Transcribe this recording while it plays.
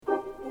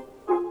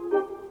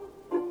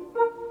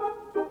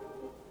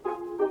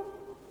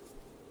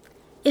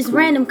It's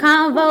random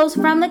convos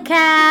from the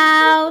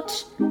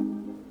couch.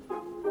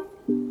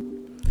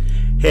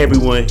 Hey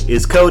everyone,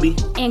 it's Cody.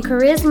 And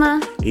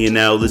Charisma. And you're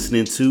now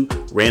listening to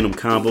Random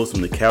Combos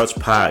from the Couch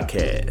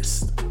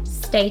podcast.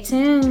 Stay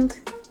tuned.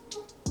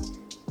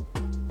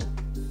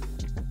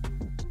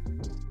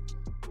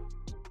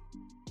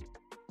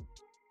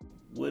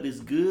 What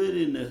is good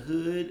in the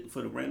hood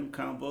for the Random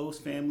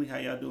Combos family? How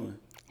y'all doing?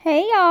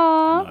 Hey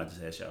y'all. I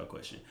just asked y'all a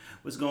question.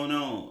 What's going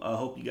on? I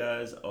hope you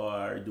guys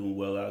are doing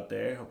well out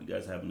there. Hope you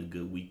guys are having a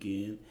good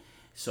weekend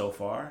so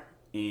far.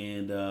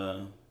 And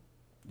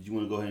did you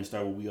want to go ahead and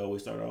start what we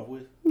always start off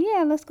with?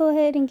 Yeah, let's go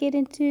ahead and get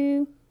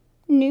into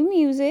new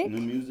music.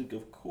 New music,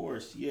 of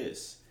course,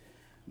 yes.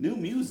 New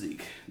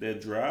music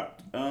that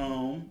dropped.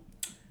 What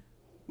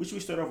should we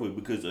start off with?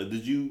 Because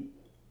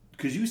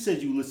because you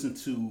said you listened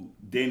to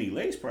Danny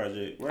Lake's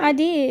project, right? I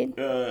did.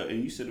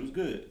 And you said it was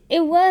good.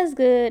 It was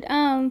good.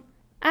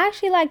 I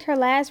actually liked her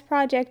last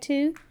project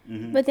too,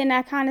 but then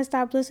I kind of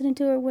stopped listening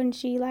to her when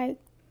she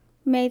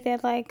made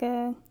that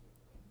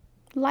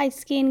light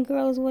skinned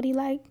girls what he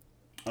like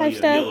type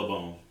stuff.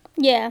 Yellowbone.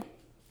 Yeah.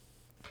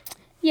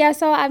 Yeah.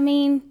 So I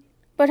mean,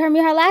 but her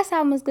last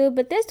album was good,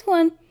 but this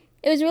one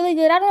it was really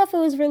good. I don't know if it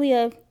was really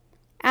a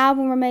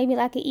album or maybe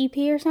like an EP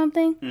or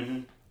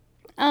something.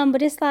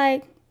 But it's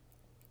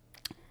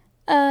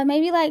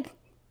maybe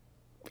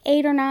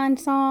 8 or 9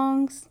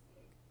 songs,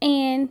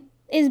 and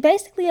it's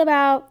basically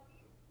about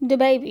the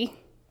baby.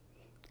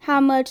 How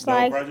much the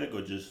whole project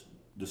or just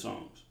the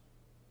songs?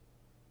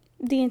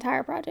 The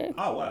entire project.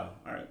 Oh wow!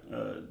 All right.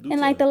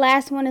 And the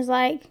last one is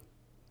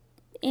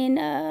in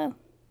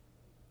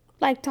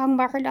talking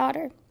about her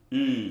daughter.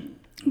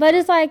 But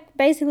it's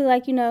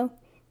basically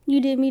you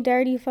did me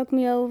dirty, you fucked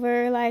me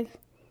over,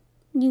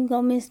 you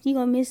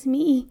gonna miss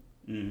me,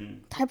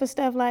 type of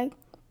stuff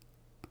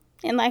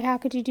and how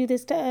could you do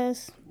this to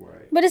us?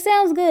 Right. But it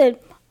sounds good.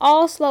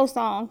 All slow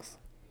songs.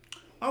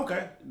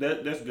 Okay,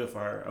 that's good for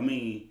her. I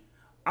mean,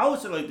 I would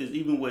say this,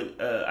 even with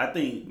I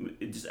think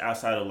just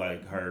outside of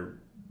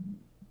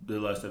the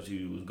last stuff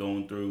she was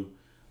going through.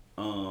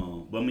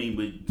 But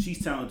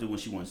she's talented when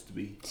she wants to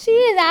be. She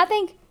is. I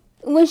think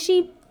when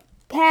she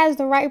has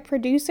the right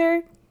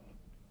producer,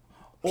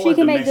 or she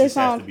can make good songs.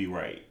 songs. Has to be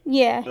right.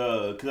 Yeah.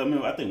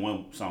 Because I think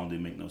one song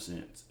didn't make no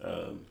sense.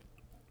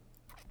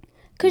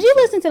 Cause you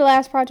listened to the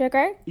last project,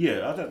 right?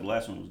 Yeah, I thought the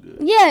last one was good.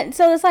 Yeah,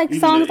 so it's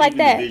songs like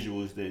that. The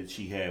visuals that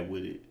she had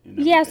with it.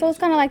 Yeah, so it's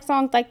kind of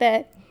songs like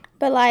that,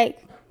 but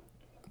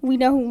we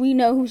know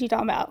who she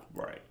talking about.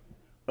 Right.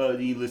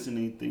 Do you listen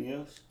to anything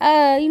else?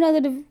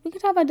 We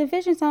can talk about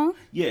Division song.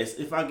 Yes,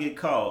 If I Get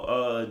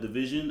Caught.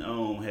 Division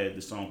had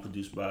the song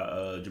produced by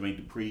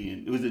Jermaine Dupri,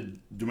 and it was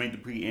Jermaine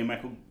Dupri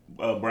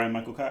and Brian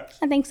Michael Cox.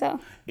 I think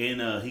so.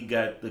 And he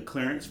got the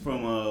clearance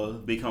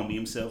from Big Homie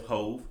himself,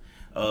 Hove.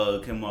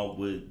 Came out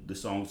with the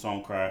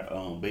song Cry.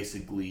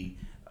 Basically,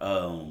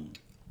 I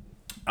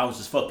was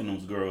just fucking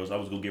those girls. I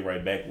was gonna get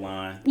right back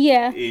line.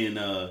 Yeah.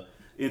 And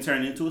it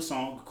turned into a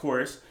song, of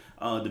course.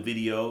 The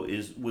video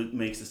is what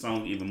makes the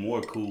song even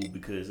more cool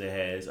because it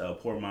has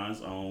Poor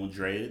Mind's own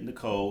Dre,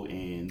 Nicole,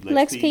 and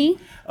Lex P.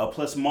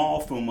 Plus Maul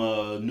from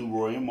New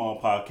Roy and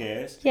Maul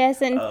podcast.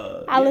 Yes, and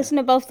I listen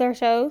to both their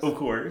shows. Of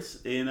course,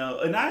 and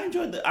I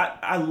enjoyed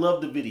I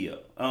love the video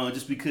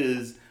just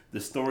because the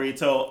story it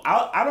told.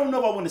 I don't know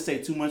if I want to say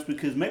too much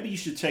because maybe you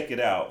should check it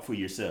out for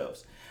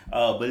yourselves.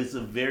 But it's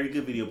a very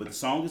good video. But the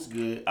song is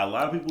good. A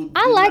lot of people.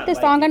 I like the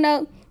song. I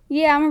know.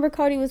 Yeah, I remember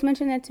Cody was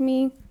mentioning that to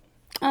me.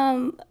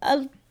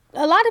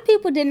 A lot of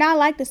people did not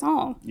like the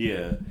song.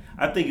 Yeah,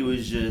 I think it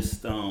was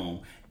just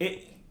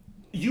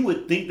you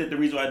would think that the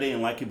reason why they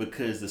didn't like it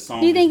because the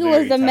song. Do you think it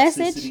was the toxicity.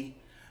 message?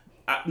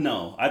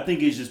 No, I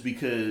think it's just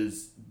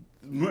because.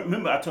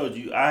 Remember, I told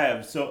you I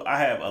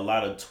have a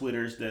lot of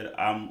Twitters that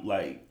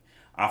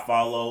I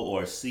follow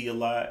or see a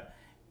lot,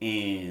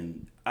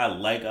 and I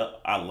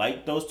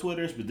like those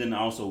Twitters, but then I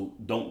also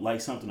don't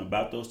like something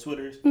about those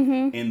Twitters.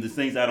 And the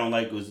things I don't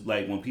like was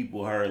when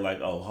people heard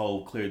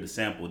Hov cleared the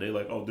sample, they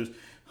this.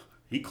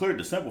 He cleared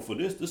the sample for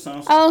this. This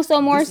sounds. Oh,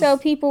 so more so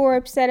people were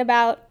upset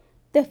about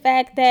the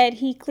fact that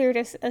he cleared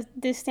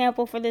this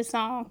sample for this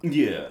song.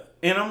 Yeah,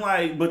 and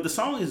I'm but the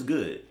song is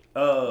good.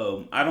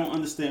 I don't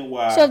understand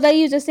why. So if they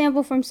use a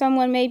sample from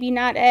someone maybe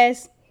not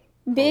as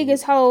big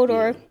as Hov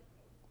or,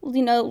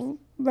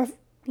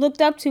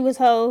 looked up to as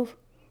Hov,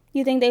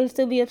 you think they would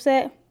still be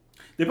upset?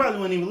 They probably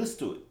wouldn't even listen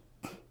to it.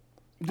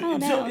 Oh,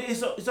 no.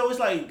 So it's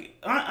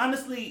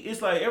honestly,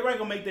 it's everybody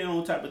gonna make their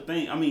own type of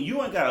thing. I mean,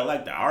 you ain't gotta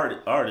like the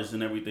artist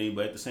and everything,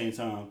 but at the same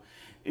time,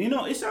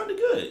 it sounded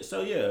good.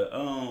 So yeah,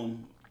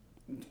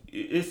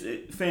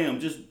 it's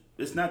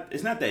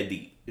not that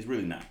deep. It's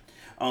really not.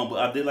 But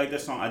I did like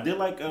that song. I did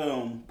like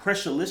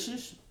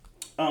Pressurelicious,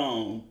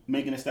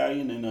 Megan Thee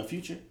Stallion and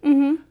Future.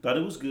 Thought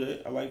it was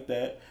good. I like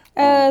that.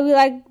 We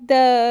like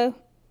the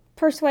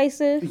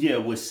Persuasive. Yeah,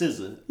 with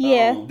SZA.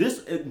 Yeah.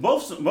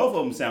 Both of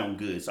them sound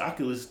good. So I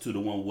could listen to the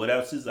one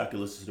without SZA. I could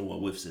listen to the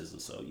one with SZA.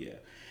 So yeah.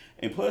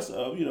 And plus,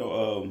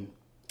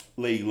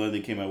 Lady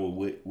London came out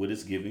with What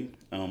It's Giving.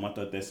 I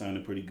thought that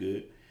sounded pretty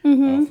good.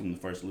 from the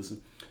first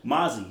listen.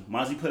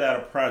 Mozzie put out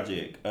a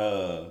project.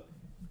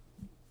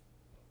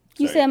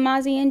 You said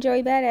Mozzie and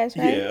Joey Badass,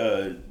 right?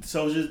 Yeah,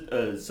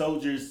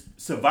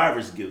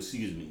 Survivors Guild.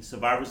 Excuse me,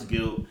 Survivors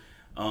Guild.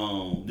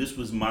 This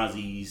was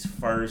Mozzie's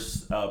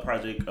first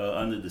project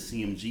under the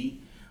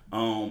CMG.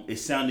 It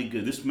sounded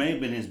good. This may have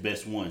been his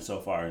best one so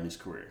far in his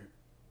career,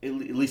 at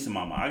least in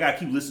my mind. I gotta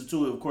keep listening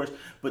to it, of course.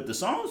 But the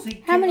songs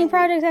he how many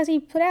projects has he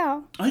put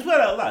out? He's put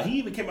out a lot. He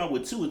even came out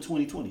with 2 in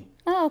 2020.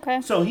 Oh, okay.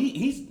 So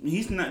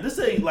he's not. This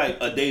ain't like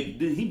a day.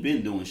 He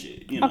been doing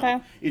shit. You know. Okay.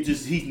 It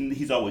just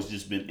he's always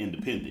just been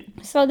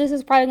independent. So this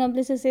is probably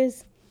this is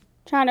his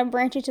trying to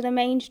branch into the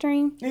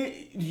mainstream.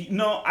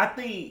 No, I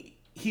think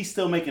he's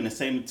still making the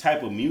same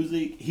type of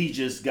music. He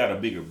just got a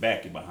bigger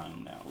backing behind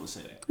him now. Let's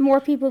say that.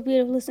 More people be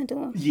able to listen to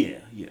him. Yeah.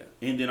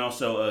 And then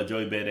also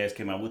Joey Badass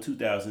came out with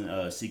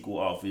 2000 sequel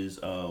off his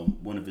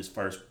one of his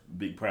first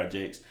big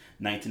projects,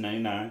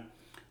 1999.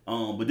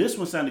 But this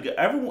one sounded good.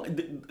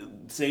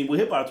 Everyone, same with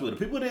hip hop Twitter,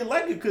 people didn't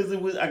like it because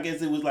it was. I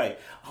guess it was like,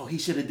 oh, he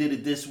should have did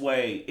it this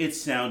way. It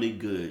sounded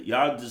good.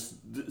 Y'all just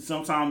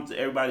sometimes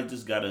everybody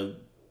just gotta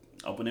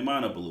open their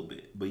mind up a little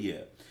bit. But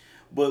yeah,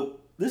 but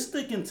let's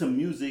stick into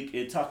music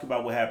and talk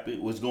about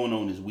what's going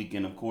on this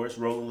weekend. Of course,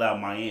 Rolling Loud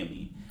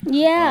Miami.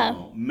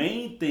 Yeah.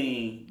 Main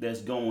thing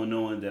that's going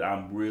on that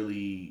I'm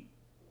really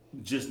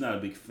just not a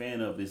big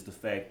fan of is the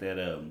fact that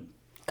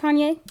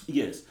Kanye.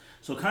 Yes.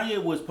 So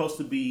Kanye was supposed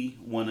to be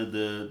one of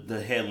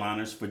the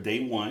headliners for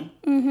day one.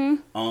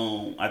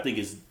 I think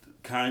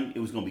it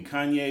was gonna be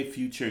Kanye,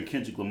 Future, and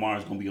Kendrick Lamar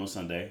is gonna be on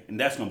Sunday, and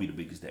that's gonna be the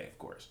biggest day, of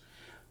course.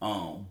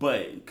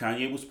 But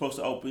Kanye was supposed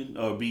to open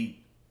or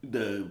be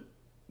the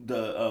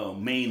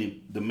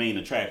main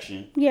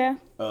attraction. Yeah.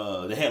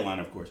 The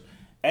headliner, of course,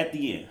 at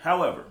the end.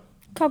 However,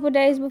 just a couple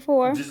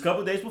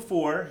days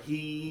before,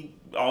 he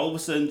all of a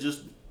sudden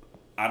just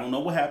I don't know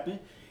what happened.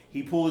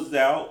 He pulls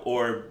out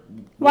or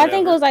whatever. Well, I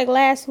think it was like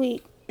last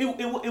week. It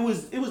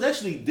was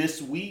actually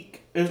this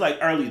week. It was like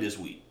early this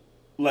week,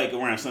 like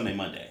around Sunday,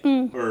 Monday,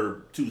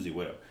 or Tuesday,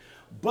 whatever.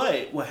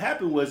 But what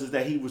happened is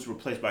that he was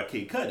replaced by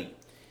Kid Cudi,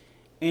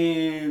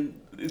 and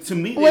to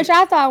me, which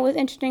I thought was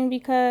interesting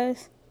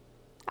because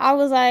I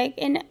was like,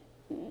 and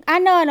I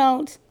know I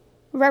don't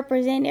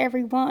represent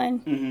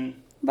everyone,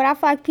 but I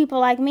feel like people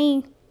like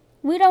me,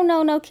 we don't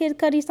know no Kid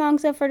Cudi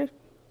songs except for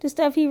the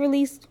stuff he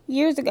released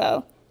years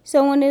ago.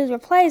 So when it was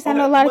replaced, I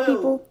know a lot of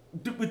people.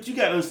 But you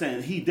gotta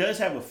understand, he does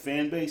have a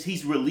fan base.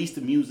 He's released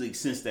the music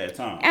since that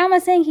time. I'm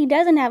not saying he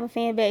doesn't have a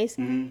fan base,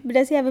 but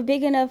does he have a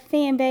big enough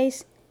fan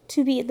base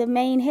to be the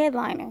main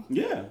headliner?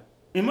 Yeah,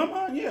 in my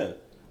mind, yeah.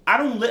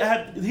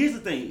 Here's the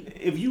thing: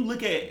 if you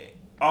look at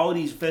all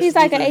these festivals, he's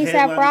like an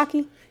ASAP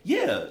Rocky.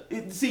 Yeah,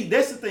 see,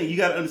 that's the thing. You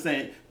gotta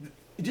understand.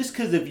 Just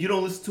because if you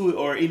don't listen to it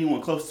or anyone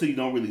close to you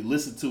don't really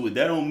listen to it,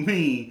 that don't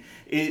mean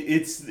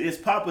it's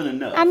popping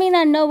enough. I mean,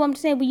 I know what I'm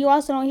saying, but you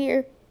also don't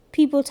hear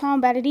people talking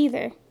about it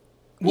either.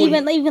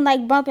 Well, even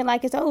like bumping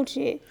like it's old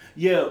shit.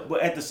 Yeah,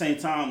 but at the same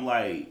time,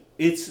 like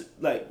it's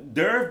like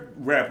there are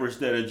rappers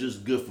that are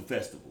just good for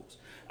festivals.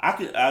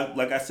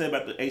 Like I said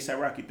about the A$AP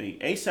Rocky thing.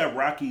 A$AP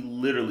Rocky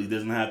literally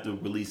doesn't have to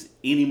release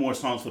any more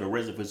songs for the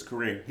rest of his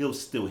career. He'll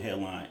still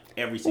headline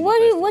every single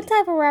festival. What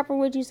type of rapper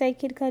would you say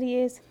Kid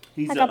Cudi is?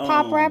 He's like a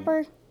pop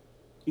rapper?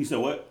 You said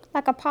what?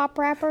 Like a pop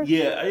rapper?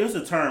 Yeah, it was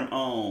a term.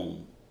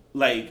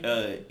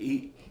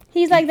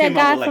 He's like that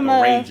guy from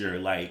a ranger.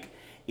 Like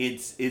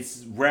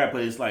it's rap,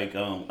 but it's like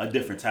a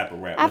different type of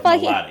rap. I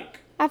feel melodic.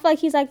 I feel like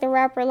he's like the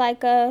rapper,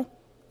 like the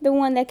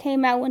one that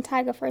came out when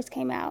Tyga first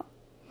came out.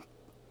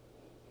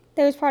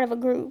 They was part of a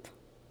group.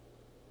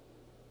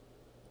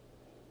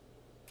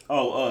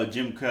 Oh,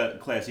 Gym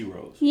Class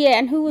Heroes. Yeah,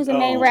 and who was the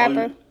main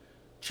rapper?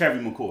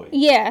 Travis McCoy.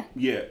 Yeah.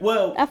 Yeah.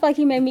 Well, I feel like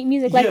he made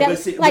music like that,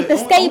 see, like the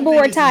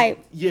skateboard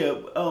type. Yeah.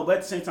 But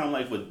at the same time,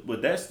 like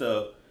with that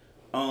stuff,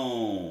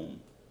 Travis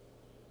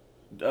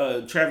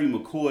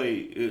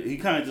McCoy, he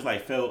kind of just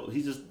like felt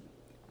he just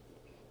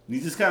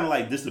kind of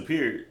like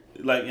disappeared,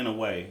 like in a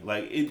way,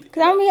 like it.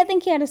 Because I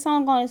think he had a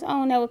song on his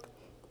own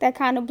that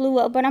kind of blew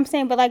up. But I'm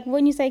saying, like,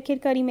 wouldn't you say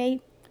Kid Cudi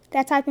made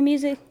that type of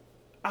music?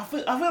 I feel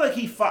like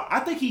I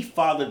think he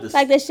fathered the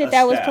like the shit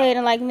that was played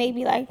in like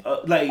maybe like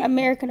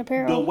American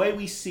Apparel. The way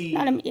we see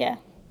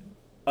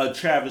a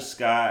Travis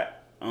Scott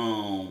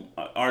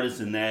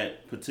artist in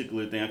that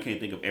particular thing, I can't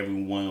think of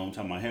everyone on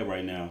top of my head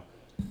right now.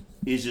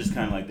 It's just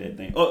kind of like that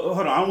thing. Oh,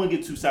 hold on, I don't want to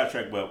get too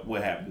sidetracked about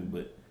what happened,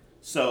 but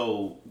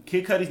so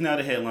Kid Cudi's now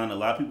the headline. A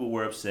lot of people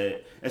were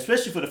upset,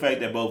 especially for the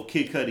fact that both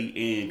Kid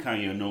Cudi and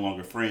Kanye are no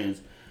longer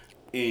friends.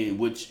 In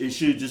which it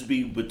should just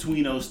be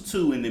between those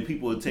two, and then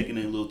people are taking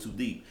it a little too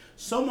deep.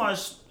 So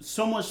much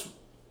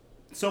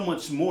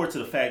more to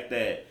the fact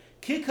that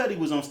Kid Cudi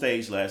was on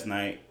stage last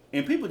night,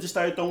 and people just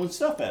started throwing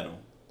stuff at him,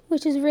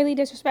 which is really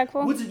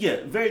disrespectful.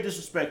 Very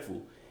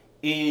disrespectful.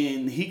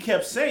 And he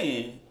kept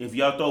saying, "If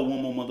y'all throw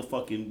one more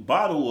motherfucking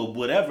bottle or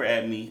whatever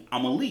at me,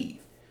 I'ma leave."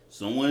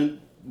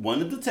 Someone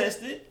wanted to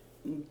test it,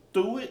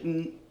 threw it,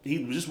 and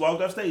he just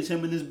walked off stage,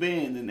 him and his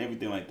band and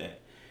everything like that.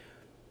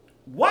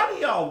 Why do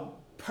y'all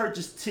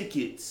purchase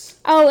tickets?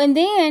 Oh, and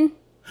then.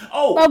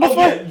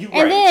 Yeah, you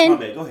right. My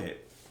bad. Go ahead.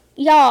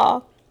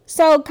 y'all.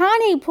 So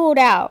Kanye pulled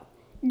out.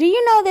 Do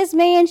you know this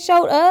man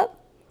showed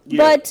up,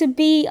 but to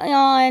be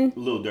on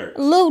Lil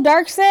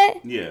Durk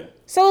set? Yeah.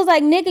 So it's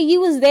like, nigga,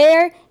 you was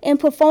there and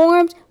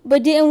performed,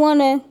 but didn't want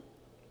to.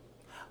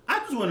 I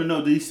just want to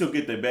know, did he still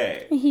get that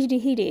bag? He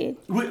did.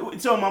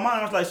 So in my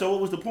mind, I was like, so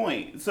what was the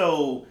point?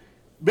 So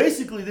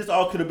basically, this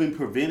all could have been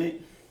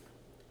prevented.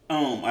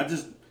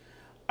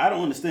 I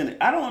don't understand it.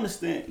 I don't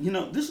understand.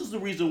 This is the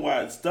reason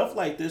why stuff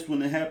like this,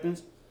 when it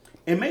happens,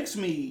 it makes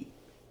me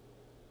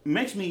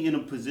in a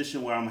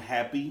position where I'm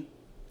happy.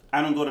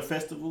 I don't go to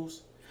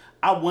festivals.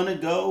 I want to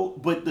go,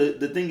 but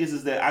the thing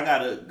is that I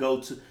gotta go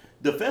to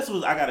the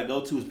festivals. I gotta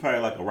go to is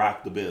probably like a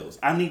Rock the Bells.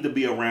 I need to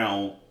be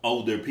around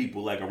older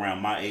people, like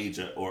around my age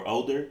or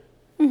older.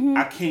 Mm-hmm.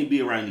 I can't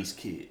be around these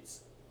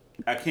kids.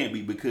 I can't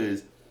be,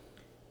 because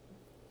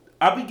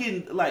I be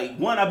getting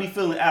I be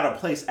feeling out of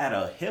place at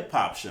a hip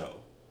hop show.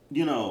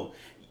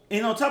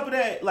 And on top of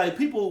that,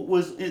 people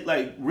was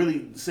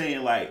really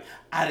saying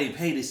I didn't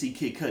pay to see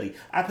Kid Cudi.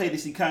 I paid to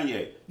see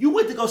Kanye. You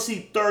went to go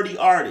see 30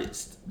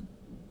 artists.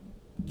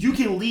 You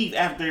can leave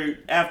after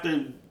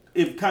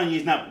if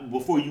Kanye's not,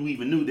 before you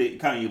even knew that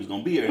Kanye was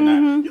gonna be here or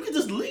not. You can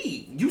just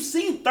leave. You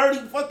seen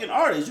 30 fucking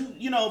artists. If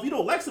you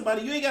don't like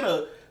somebody, you ain't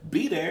gotta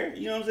be there.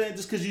 You know what I'm saying?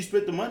 Just because you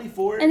spent the money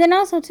for it. And then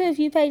also too, if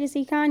you pay to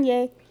see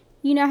Kanye,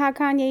 you know how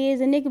Kanye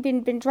is. A nigga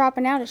been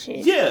dropping out of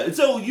shit. Yeah,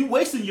 so you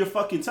wasting your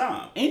fucking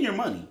time and your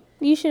money.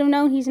 You should have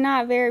known he's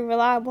not very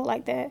reliable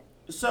like that.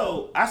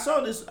 So I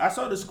saw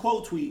this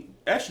quote tweet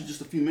actually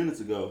just a few minutes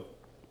ago,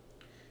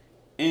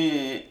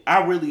 and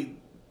I really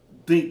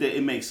think that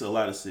it makes a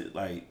lot of sense.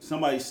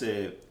 Somebody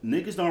said,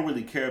 niggas don't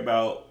really care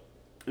about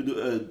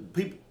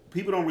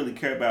people don't really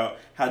care about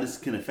how this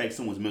can affect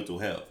someone's mental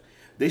health.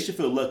 They should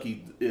feel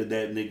lucky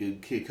that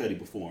nigga Kid Cudi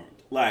performed.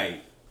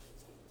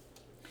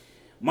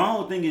 My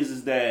whole thing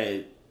is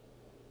that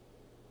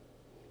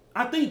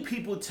I think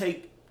people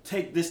take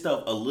this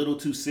stuff a little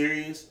too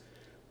serious.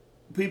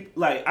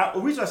 People the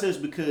reason I say this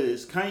is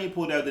because Kanye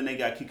pulled out, then they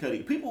got Kid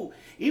Cudi. People,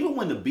 even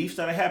when the beef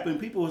started happening,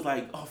 people was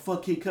like, "Oh,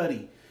 fuck Kid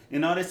Cudi,"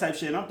 and all that type of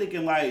shit. And I'm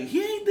thinking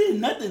he ain't did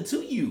nothing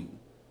to you.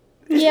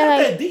 It's not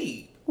that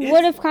deep.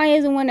 What if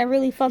Kanye's the one that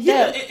really fucked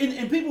up? Yeah,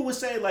 and people would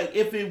say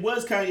if it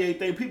was Kanye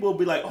thing, people would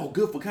be like, "Oh,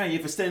 good for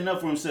Kanye for standing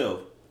up for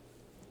himself."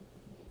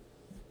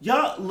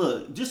 Y'all,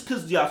 look, just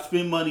because y'all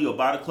spend money or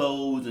buy the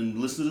clothes and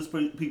listen to this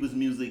people's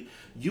music,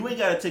 you ain't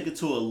got to take it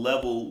to a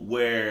level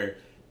where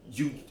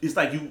it's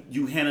like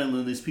you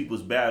handling these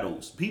people's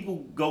battles.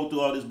 People go through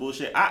all this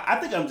bullshit. I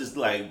think I'm just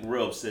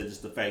real upset,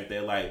 just the fact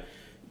that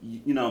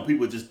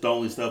people just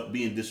throwing stuff,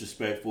 being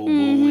disrespectful,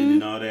 booing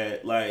and all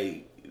that.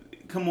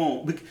 Come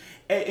on.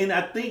 And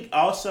I think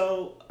I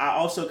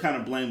also kind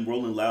of blame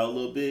Rolling Loud a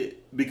little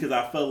bit, because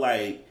I felt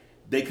like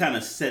they kind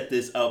of set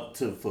this up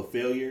for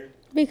failure.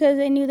 Because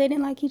they knew they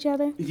didn't like each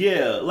other?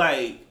 Yeah,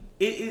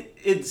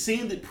 it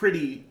seemed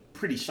pretty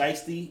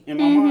shiesty in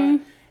my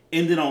mind.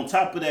 And then on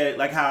top of that,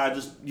 how I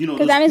just,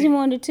 Because that makes me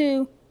wonder,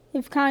 too,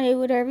 if Kanye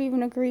would ever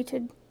even agree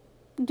to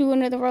do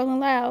another Rolling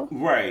Loud.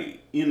 Right,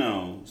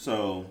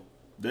 so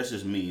that's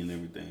just me and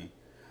everything.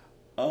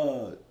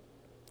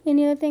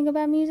 Any other thing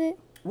about music?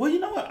 Well, you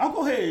know what? I'll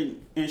go ahead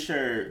and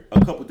share a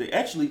couple things.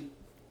 Actually,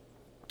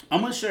 I'm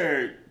going to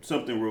share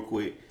something real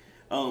quick.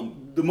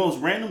 The most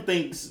random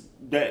things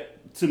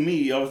that, to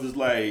me, I was just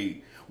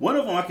one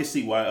of them I could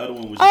see why, the other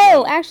one was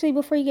just actually,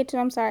 before you get to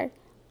it, I'm sorry.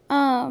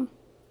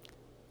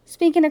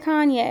 Speaking of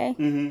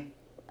Kanye,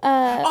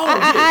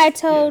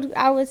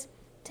 I was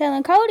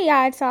telling Cody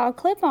I saw a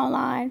clip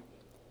online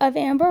of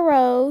Amber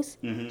Rose.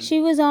 She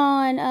was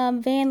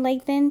on Van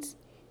Lathan's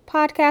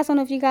podcast. I don't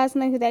know if you guys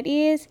know who that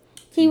is.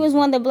 He was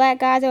one of the black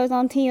guys that was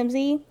on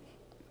TMZ.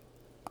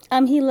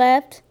 He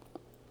left,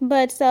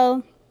 but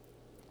so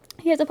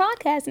he has a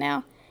podcast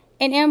now.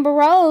 And Amber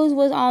Rose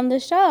was on the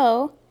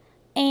show,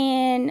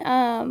 and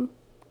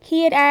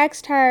he had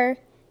asked her,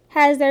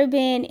 has there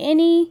been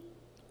any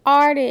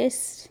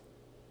artist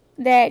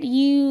that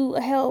you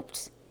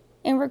helped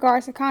in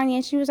regards to Kanye?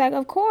 And she was like,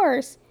 of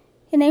course.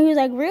 And then he was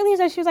like, really?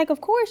 So she was like,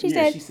 of course. She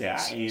said, I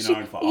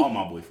A&R'd for all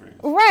my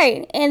boyfriends.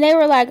 Right. And they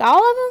were like, all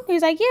of them? He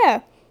was like,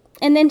 yeah.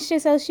 And then she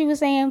was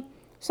saying,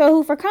 so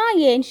who for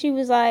Kanye? And she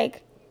was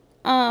like,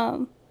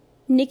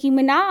 Nicki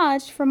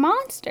Minaj for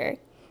Monster.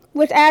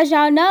 Which, as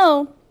y'all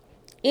know,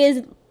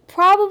 is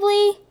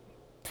probably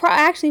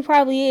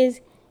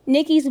is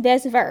Nicki's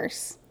best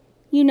verse.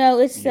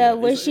 It's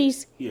where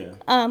she's... Yeah.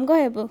 Go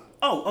ahead, boo.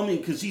 Oh, I mean,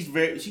 because she's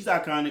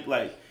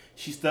iconic.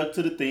 She stuck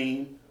to the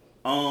theme.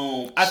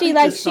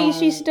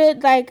 She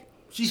stood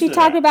she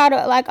talked about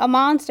a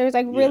monster. It's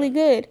really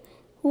good.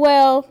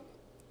 Well,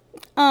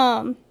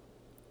 Amber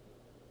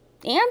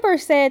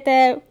said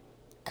that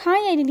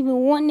Kanye didn't even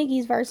want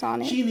Nicki's verse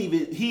on it. He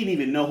didn't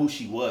even know who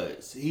she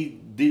was.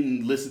 He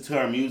didn't listen to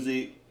her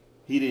music.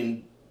 He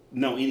didn't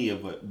know any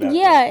of it about that.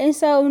 And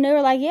so they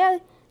were like, yeah.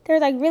 They were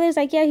like, really? It's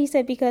like, yeah. He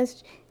said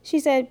because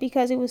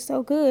it was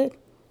so good,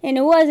 and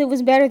it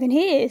was better than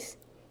his.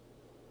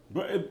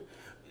 But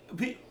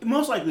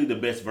most likely the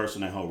best verse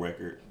on that whole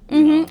record.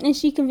 And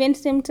she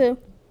convinced him to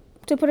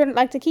put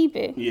it to keep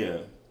it. Yeah.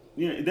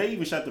 they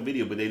even shot the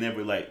video, but they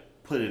never like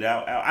put it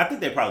out. I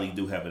think they probably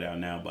do have it out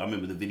now, but I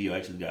remember the video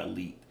actually got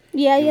leaked.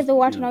 Yeah, you have to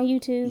watch it on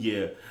YouTube.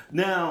 Yeah.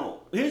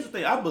 Now, here's the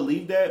thing. I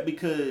believe that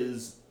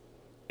because,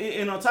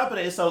 and on top of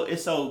that,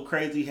 it's so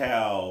crazy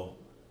how,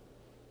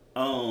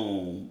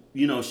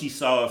 she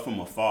saw it from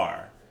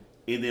afar.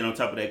 And then on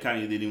top of that,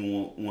 Kanye didn't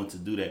even want to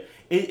do that.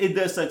 It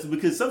does suck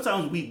because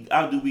sometimes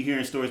I'll be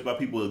hearing stories about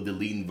people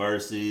deleting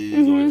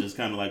verses or just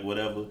kind of like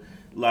whatever.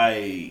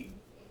 Like,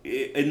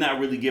 and not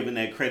really giving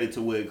that credit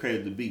to where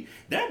credit to be.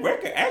 That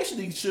record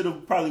actually should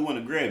have probably won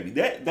a Grammy.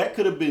 That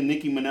could have been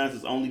Nicki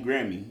Minaj's only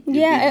Grammy.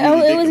 Yeah,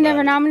 it was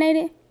never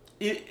nominated?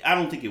 I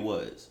don't think it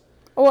was.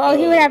 Well,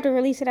 he would have to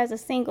release it as a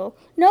single.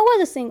 No, it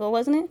was a single,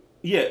 wasn't it?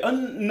 Yeah,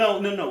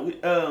 no.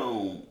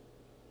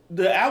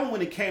 The album,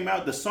 when it came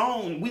out, the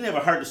song, we never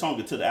heard the song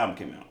until the album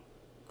came out.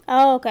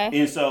 Oh, okay.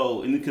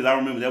 And because I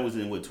remember that was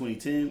in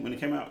 2010 when it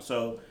came out.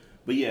 So,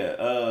 but yeah.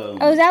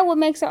 Is that what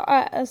makes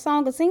a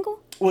song a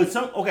single?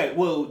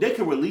 Well, they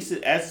could release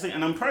it as a single,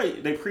 and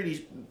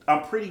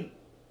I'm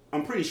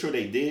pretty sure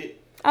they did.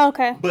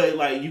 Okay. But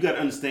like, you got to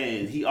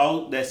understand, he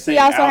also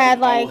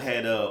had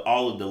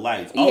All of the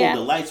Lights. All of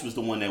the Lights was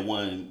the one that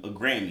won a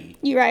Grammy.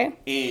 You're right.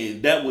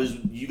 And that was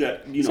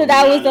So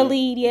that was the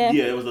lead, yeah.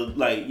 Yeah, it was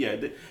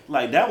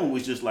like that one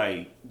was just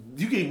like,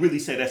 you can really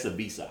say that's a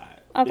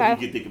B-side. Okay.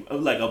 If you can think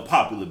of like a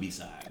popular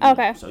B-side.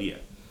 Okay. So yeah,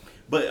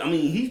 but I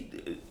mean he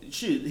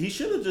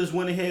should have just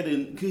went ahead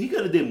and he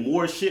could have did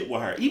more shit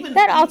with her.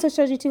 Also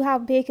shows you too how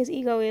big his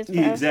ego is.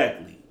 Bro.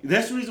 Exactly.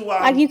 That's the reason why.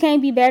 Like you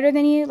can't be better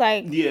than you.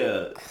 Like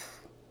yeah.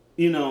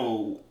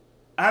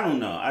 I don't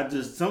know. I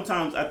just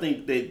sometimes I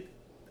think that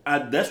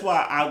that's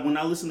why when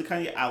I listen to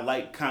Kanye, I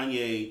like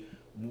Kanye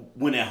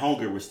when that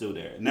hunger was still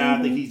there. Now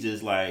I think he's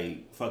just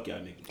like, fuck y'all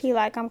niggas. He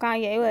like, I'm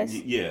Kanye West.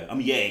 Yeah, I'm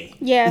Ye.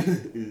 Yeah.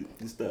 and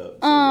stuff.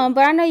 So,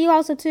 but I know you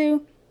also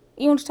too.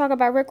 You want to talk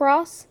about Rick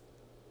Ross?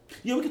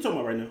 Yeah, we can talk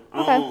about it right now.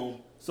 Okay.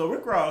 So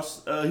Rick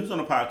Ross, he was on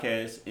a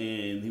podcast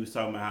and he was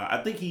talking about how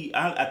I think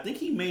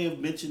he may have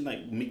mentioned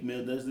like Meek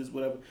Mill does this,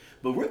 whatever.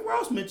 But Rick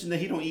Ross mentioned that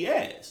he don't eat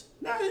ass.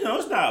 Now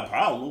it's not a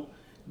problem.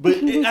 But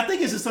I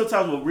think it's just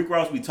sometimes when Rick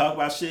Ross we talk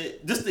about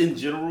shit, just in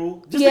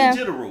general,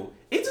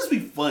 it just be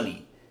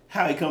funny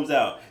how he comes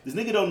out. This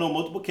nigga don't know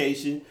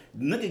multiplication.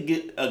 The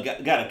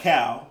nigga got a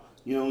cow.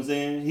 You know what I'm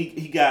saying?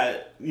 He got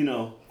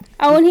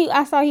Oh, and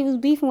I saw he was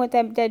beefing with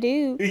that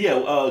dude.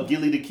 Yeah,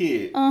 Gilly the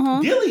Kid.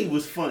 Gilly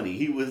was funny.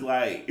 He was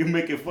like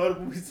making fun of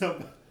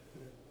him.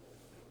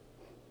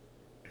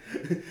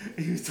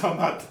 He was talking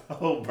about the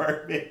whole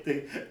Birdman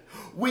thing.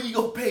 When you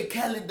gonna pay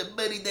Khaled the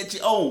money that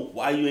you own?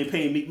 Why you ain't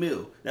paying Meek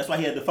Mill? That's why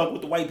he had to fuck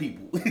with the white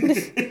people.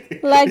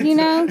 Like, he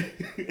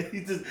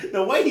just,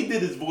 the way he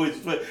did his voice.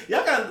 But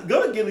y'all gotta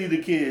go to Gilly the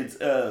Kid's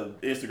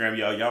Instagram,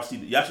 y'all. Y'all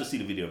should see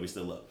the video if it's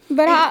still up.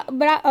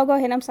 Oh, go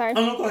ahead. I'm sorry.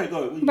 Oh no, go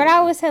ahead. But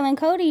I was telling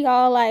Cody,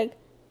 y'all, like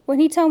when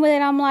he told me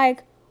that, I'm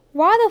like,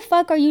 why the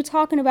fuck are you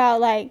talking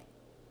about like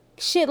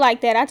shit like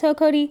that? I told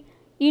Cody,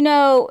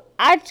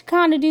 I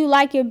kind of do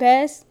like your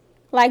best.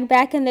 Like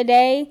back in the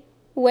day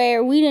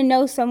where we didn't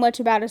know so much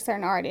about a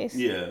certain artist.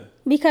 Yeah.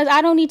 Because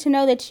I don't need to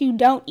know that you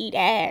don't eat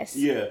ass.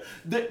 Yeah.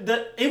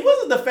 It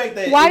wasn't the fact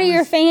that... Why do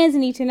your fans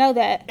need to know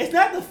that? It's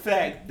not the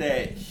fact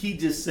that he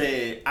just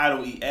said, I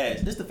don't eat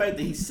ass. It's the fact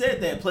that he said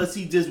that, plus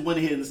he just went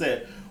ahead and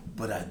said,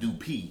 but I do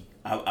pee.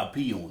 I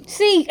pee on you.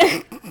 See?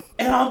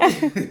 And I'm...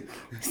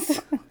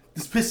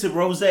 this pissing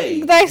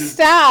rosé. Like,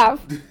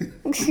 stop.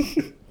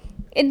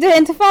 And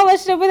to follow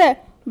shit up with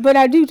that. But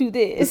I do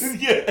this.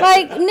 Yeah.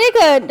 Like,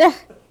 nigga,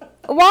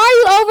 why are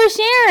you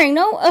oversharing?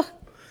 No,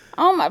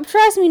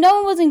 trust me, no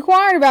one was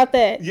inquiring about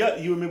that. Yeah,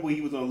 you remember when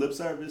he was on Lip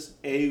Service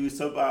and he was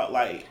talking about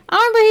like... I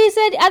remember he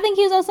said, I think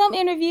he was on some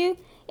interview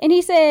and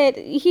he said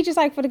he just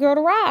like for the girl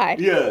to ride.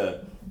 Yeah.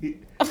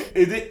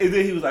 And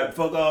then he was like,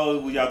 fuck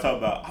all what y'all talking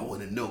about. I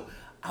want to know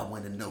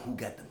who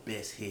got the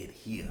best head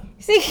here.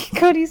 See,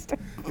 Cody's...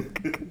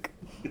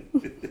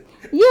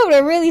 You would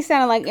have really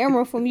sounded like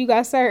Emerald from You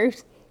Got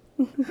Served.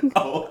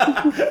 Oh.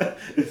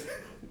 If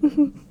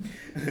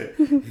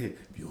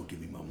you don't give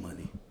me my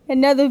money.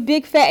 Another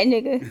big fat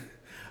nigga.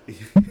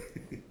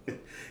 You're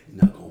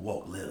not gonna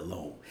walk, let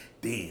alone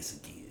dance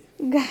again.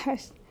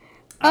 Gosh.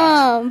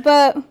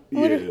 But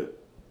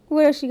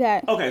what else you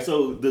got? Okay,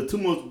 so the two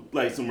most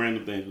like some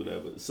random things,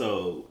 whatever.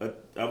 So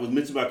I was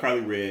mentioned about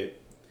Carly Red.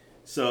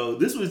 So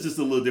this was just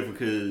a little different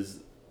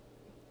because,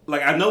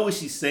 like, I know what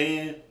she's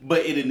saying,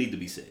 but it didn't need to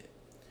be said.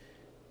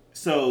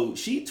 So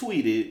she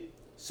tweeted.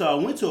 So I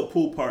went to a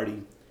pool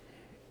party,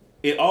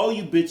 and all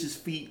you bitches'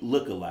 feet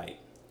look alike.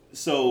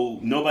 So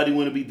nobody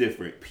want to be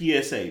different.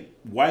 PSA: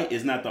 white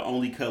is not the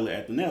only color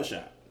at the nail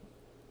shop.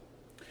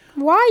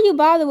 Why are you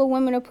bothered with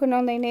women are putting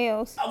on their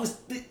nails?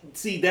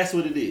 See, that's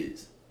what it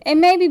is. And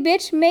maybe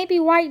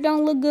white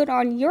don't look good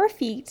on your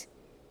feet,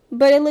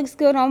 but it looks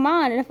good on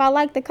mine. And if I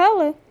like the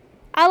color,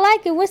 I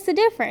like it. What's the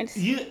difference?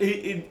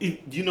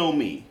 You know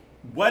me.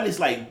 White is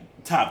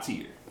like top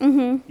tier.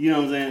 Mm-hmm. You know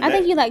what I'm saying? I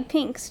think you like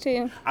pinks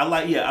too. I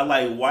like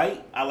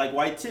white. I like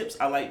white tips.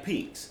 I like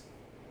pinks.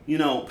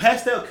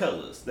 Pastel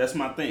colors. That's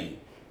my thing.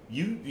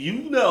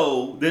 you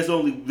know, there's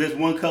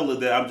one color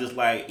that I'm just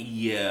like,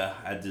 yeah,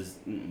 I just,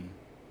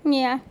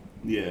 yeah.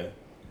 Yeah.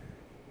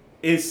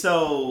 And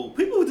so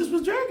people just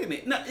was dragging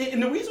it. Now,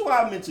 and the reason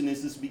why I mention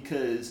this is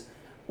because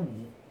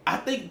I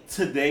think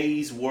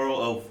today's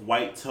world of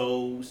white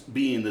toes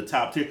being the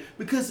top tier,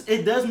 because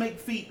it does make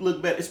feet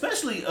look better,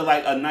 especially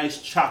like a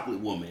nice chocolate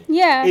woman.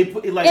 Yeah.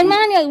 It like, and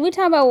mind you, we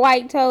talking about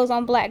white toes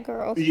on black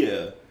girls.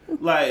 Yeah.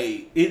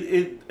 Like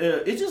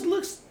it just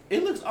looks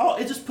all,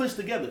 it just pushed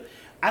together.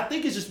 I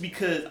think it's just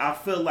because I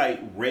feel like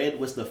red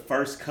was the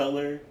first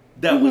color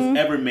that was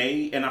ever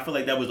made, and I feel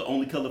like that was the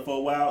only color for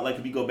a while. Like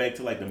if you go back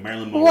to like the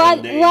Marilyn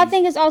Monroe days. Well, I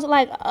think it's also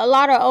like a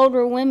lot of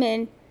older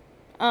women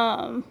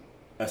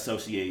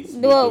associates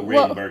with the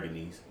red and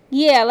burgundies.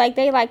 Yeah, like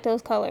they like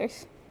those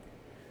colors.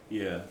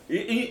 Yeah,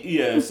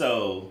 yeah.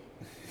 So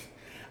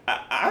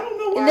I don't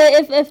know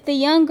why. If the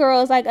young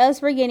girls like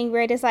us were getting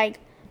red, it's like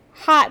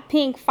hot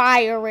pink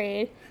fire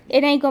red.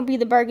 It ain't gonna be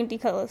the burgundy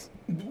colors.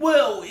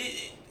 Well,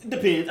 it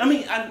depends. I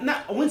mean,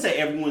 I wouldn't say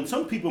everyone.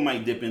 Some people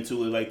might dip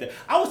into it like that.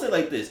 I would say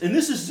like this, and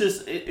this is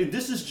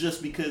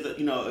just because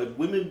if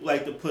women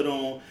like to put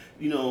on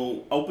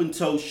open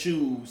toe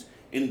shoes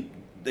and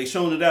they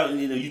showing it out, and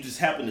you just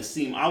happen to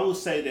see them. I will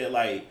say that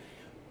like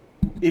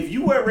if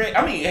you wear red,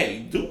 I mean, hey,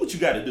 do what you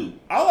got to do.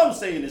 All I'm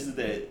saying is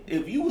that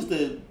if you was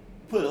to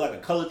put like a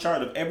color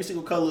chart of every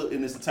single color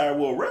in this entire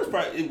world, red's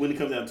probably, when it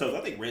comes down to toes,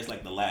 I think red's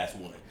like the last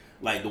one,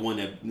 like the one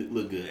that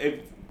look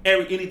good.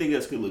 Anything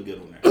else could look good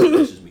on there.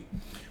 That's just me.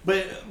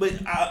 But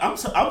I'm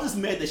just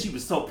mad that she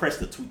was so pressed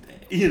to tweet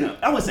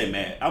that. I wouldn't say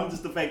mad. I'm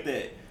just the fact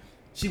that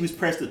she was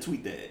pressed to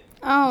tweet that.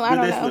 Oh, I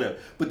don't know. Whatever.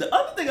 But the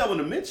other thing I want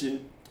to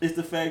mention is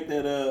the fact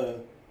that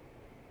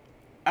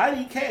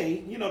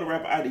IDK, the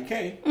rapper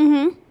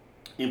IDK,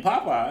 in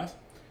Popeyes,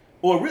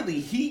 or really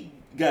he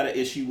got an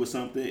issue with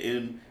something.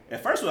 And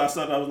at first when I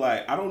saw it, I was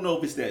like, I don't know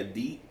if it's that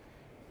deep.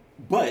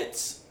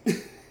 But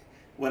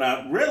when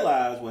I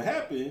realized what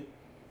happened,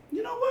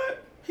 you know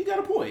what? He got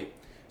a point.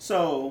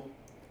 So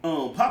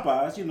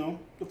Popeyes,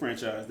 the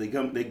franchise, they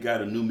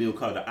got a new meal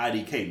called the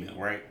IDK meal,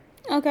 right?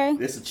 Okay.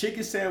 It's a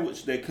chicken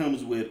sandwich that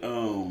comes with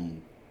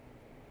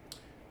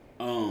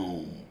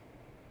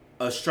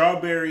a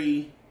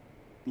strawberry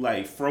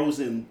like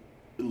frozen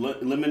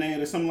lemonade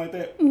or something like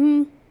that.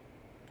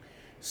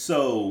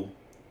 So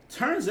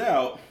turns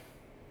out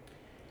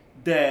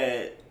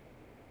that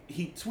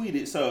he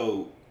tweeted,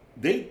 so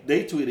they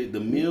tweeted,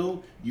 the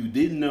meal you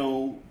didn't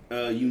know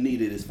you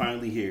needed is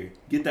finally here.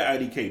 Get the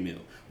IDK meal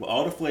with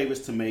all the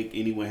flavors to make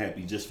anyone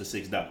happy, just for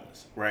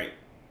 $6, right?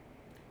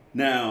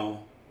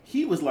 Now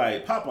he was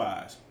like,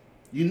 Popeyes,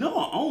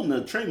 I own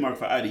the trademark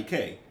for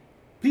IDK.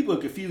 People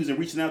are confused and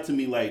reaching out to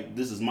me like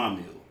this is my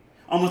meal,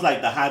 almost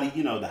like the hottie,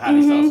 the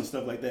hottie sauce and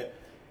stuff like that.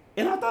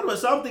 And I thought about it,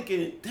 so I'm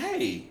thinking,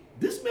 hey,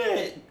 this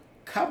man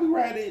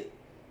copyrighted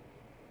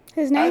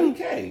his name.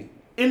 IDK.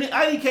 And the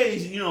IDK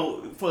is,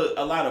 for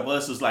a lot of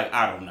us, is like,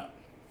 I don't know.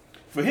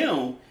 For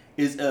him,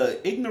 is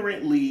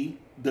ignorantly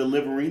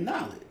delivering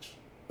knowledge.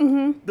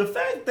 The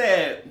fact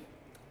that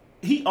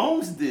he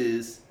owns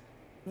this,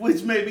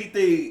 which made me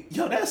think,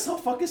 yo, that's so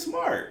fucking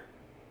smart.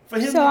 For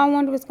him. So I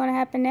wonder what's going to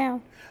happen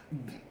now.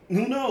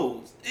 Who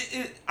knows?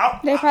 They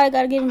probably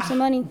got to give him some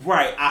money.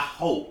 Right. I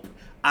hope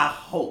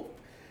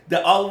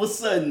that all of a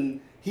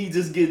sudden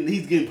he's getting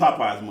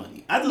Popeye's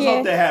money. I just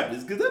hope that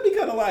happens, because that'd be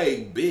kind of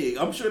like big.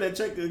 I'm sure that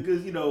check,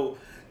 because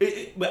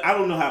but I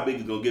don't know how big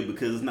it's gonna get,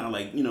 because it's not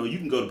like you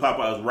can go to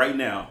Popeyes right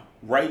now.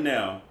 They ain't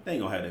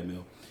gonna have that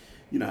meal.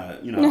 You know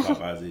how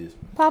Popeyes is.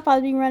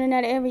 Popeyes be running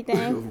out of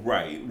everything.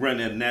 Right,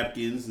 running out of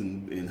napkins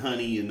and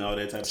honey and all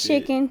that type of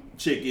Chicken.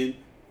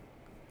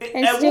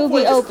 And at still one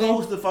point, be just open.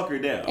 close the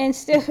fucker down. And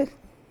still,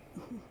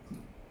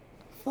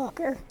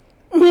 fucker.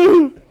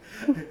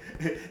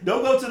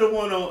 Don't go to the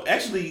one on.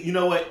 Actually, you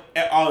know what?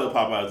 All the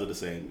Popeyes are the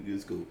same.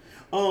 It's cool.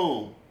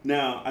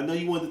 Now I know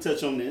you wanted to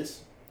touch on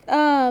this.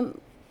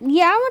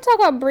 Yeah, I want to talk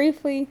about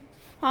briefly.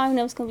 I don't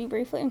know if it's gonna be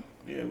briefly.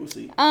 Yeah, we'll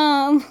see.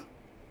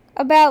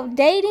 About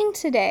dating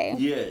today.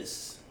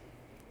 Yes.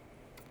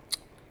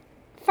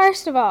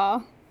 First of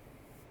all,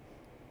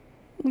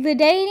 the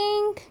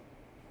dating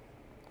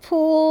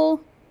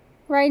pool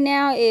right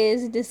now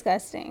is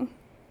disgusting,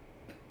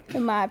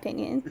 in my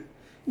opinion.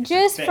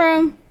 Just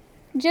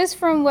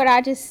from what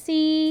I just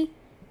see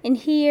and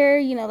hear,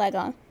 like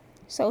on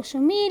social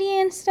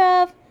media and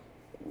stuff,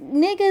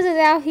 niggas is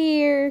out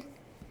here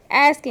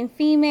asking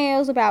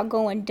females about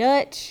going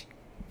Dutch,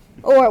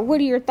 or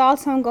what are your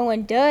thoughts on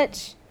going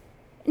Dutch?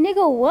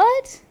 Nigga,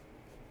 what?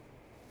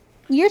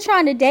 You're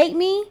trying to date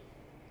me,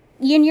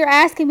 and you're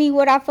asking me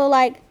what I feel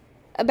like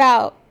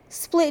about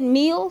splitting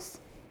meals?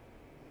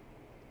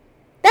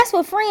 That's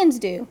what friends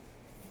do.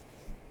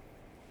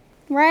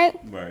 Right?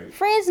 Right.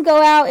 Friends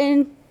go out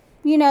and,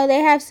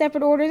 they have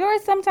separate orders, or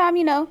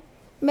sometimes,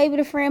 maybe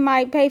the friend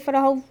might pay for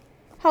the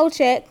whole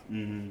check.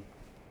 Mm-hmm.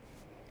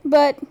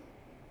 But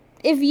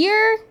if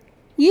you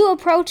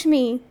approach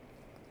me,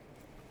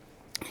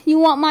 you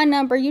want my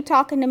number, you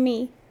talking to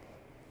me,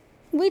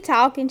 we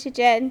talking,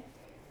 chit-chatting,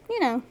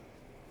 and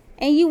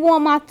you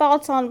want my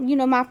thoughts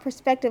on, my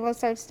perspective on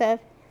certain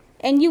stuff,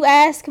 and you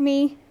ask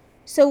me,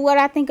 so what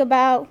I think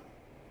about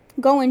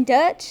going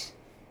Dutch?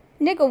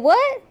 Nigga,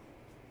 what?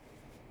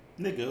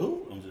 Nigga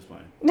who? I'm just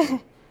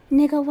playing.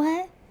 Nigga,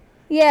 what?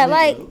 Yeah, Nigga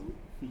like, who?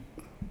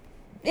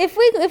 if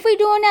we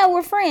doing that,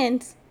 we're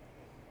friends.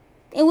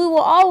 And we will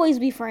always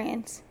be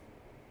friends.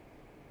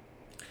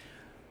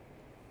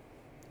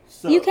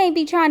 So, You can't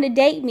be trying to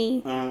date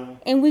me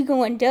and we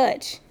going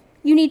Dutch.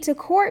 You need to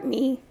court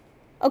me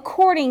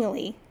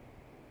accordingly.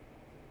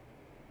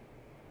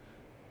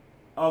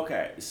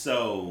 Okay,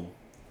 so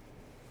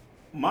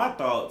my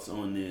thoughts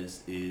on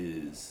this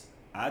is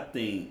I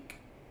think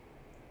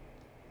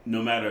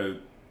no matter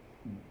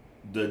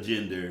the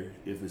gender,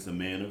 if it's a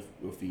man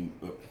or female,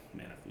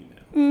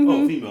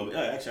 oh, female.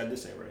 Actually, I did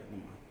say it right.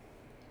 Never mind.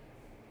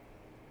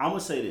 I'm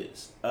gonna say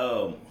this: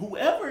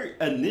 whoever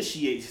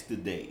initiates the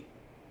date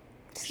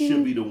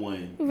should be the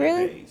one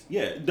that pays.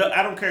 Yeah,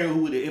 I don't care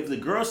who it is. If the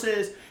girl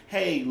says,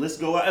 "Hey, let's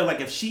go out," like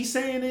if she's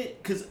saying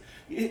it, because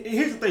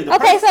here's the thing.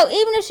 So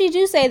even if she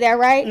do say that,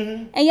 right,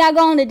 and y'all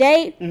go on a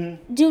date,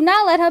 do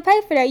not let her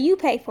pay for that. You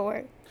pay for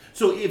it.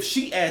 So if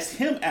she asks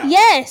him out,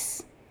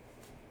 yes,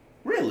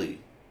 really,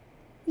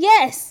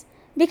 yes,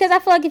 because I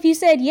feel like if you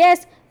said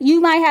yes,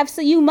 you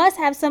must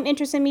have some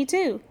interest in me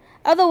too.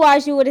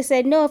 Otherwise, you would have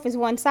said no if it's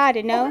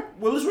one-sided. No. Okay.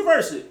 Well, let's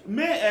reverse it.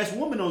 Man asks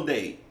woman on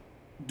date,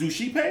 do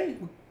she pay?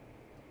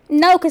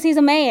 No, because he's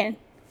a man.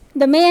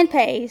 The man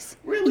pays.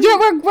 Really?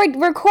 Yeah,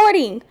 we're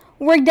courting.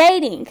 We're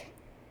dating.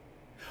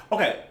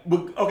 Okay.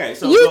 Okay.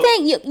 So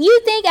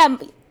you think I'm.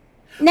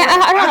 Now,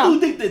 I do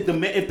think that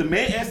if the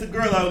man asks the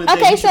girl out on a date,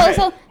 okay, so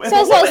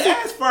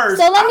ask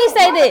first. So let me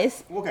say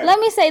this. Okay. Let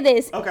me say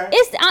this. Okay.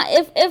 It's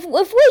if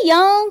we're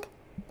young,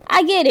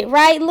 I get it,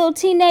 right? Little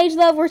teenage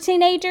love, we're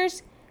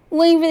teenagers.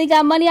 We ain't really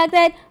got money like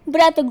that.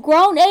 But at the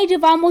grown age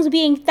of almost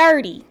being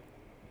 30,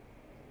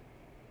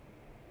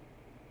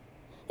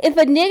 if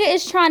a nigga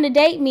is trying to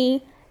date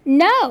me,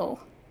 no,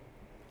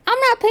 I'm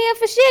not paying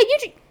for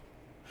shit.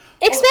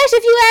 Especially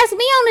if you ask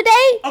me on a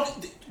date.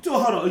 Okay. So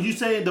hold on. Are you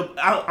saying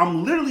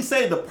I'm literally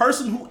saying the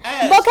person who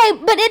asked? Okay,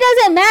 but it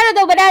doesn't matter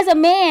though. But as a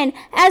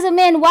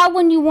man, why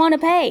wouldn't you want to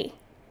pay?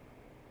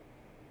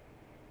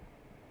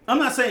 I'm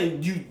not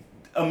saying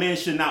a man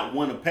should not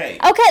want to pay.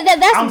 Okay,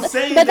 that's. I'm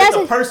saying that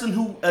the person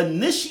who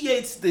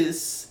initiates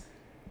this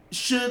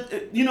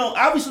should,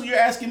 obviously you're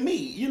asking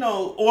me,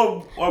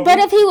 or. But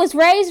if he was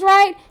raised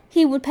right,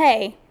 he would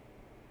pay.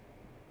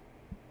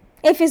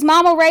 If his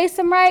mama raised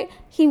him right,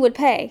 he would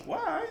pay.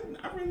 Why?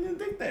 I really didn't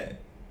think that.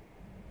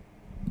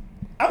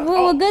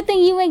 Well, good thing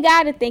you ain't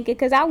got to think it,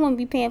 because I wouldn't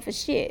be paying for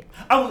shit.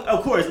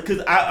 Of course,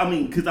 because I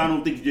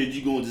don't think that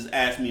you're going to just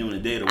ask me on a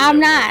date or whatever. I'm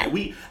not. Like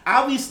we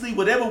obviously,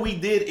 whatever we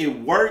did, it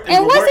worked.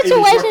 And what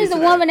situation is a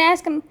woman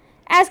asking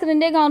a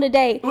nigga on a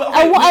date? Well,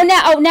 okay,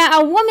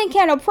 now a woman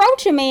can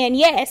approach a man,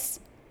 yes.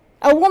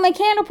 A woman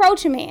can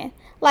approach a man.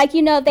 Like,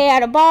 if they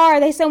at a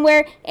bar, they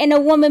somewhere, and a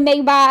woman may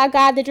buy a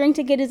guy the drink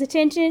to get his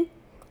attention.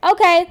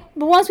 Okay,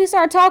 but once we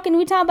start talking,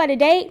 we talk about a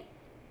date.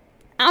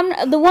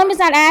 The woman's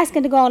not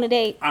asking to go on a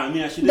date. Let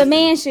me ask you this. The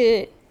man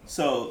should.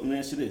 So, let me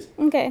ask you this.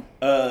 Okay.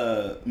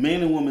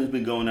 Man and woman's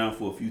been going out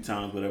for a few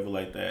times, whatever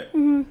like that.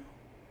 Mm-hmm.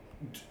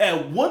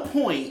 At one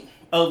point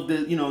of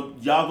the,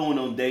 y'all going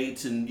on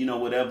dates and,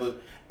 whatever,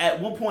 at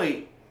one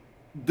point,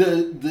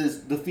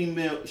 the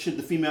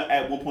female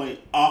at one point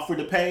offer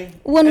to pay?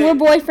 When we're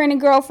boyfriend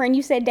and girlfriend,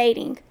 you said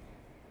dating.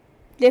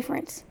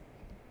 Difference.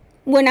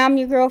 When I'm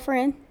your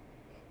girlfriend.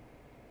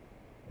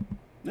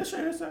 That's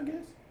your answer, I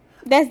guess.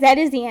 That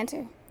is the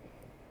answer.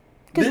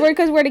 Because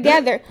we're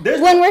together.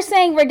 When we're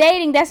saying we're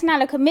dating, that's not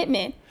a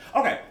commitment.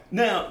 Okay,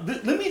 now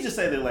let me just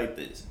say that like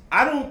this.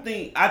 I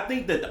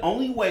think that the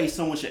only way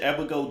someone should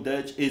ever go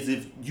Dutch is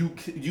if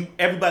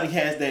everybody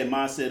has that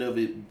mindset of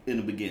it in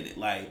the beginning,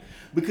 like,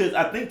 because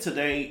I think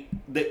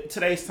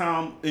today's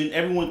time, and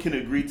everyone can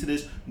agree to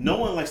this, no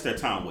one likes their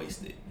time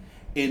wasted,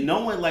 and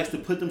no one likes to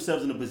put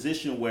themselves in a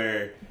position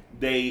where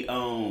they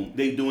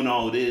doing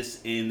all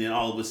this and then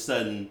all of a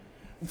sudden.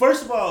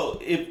 First of all,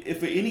 if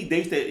for any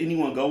dates that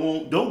anyone go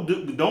on, don't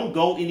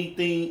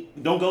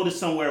go to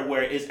somewhere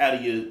where it's out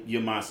of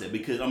your mindset,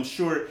 because I'm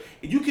sure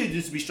you could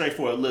just be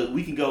straightforward. Look,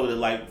 we can go to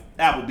like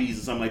Applebee's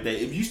or something like that.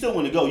 If you still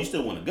want to go, you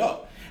still want to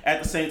go.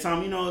 At the same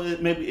time,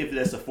 maybe if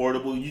that's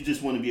affordable, you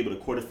just want to be able to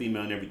court a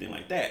female and everything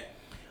like that.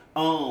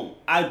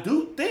 I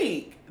do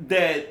think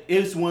that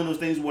it's one of those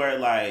things where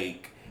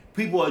like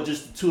people are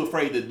just too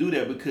afraid to do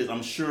that, because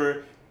I'm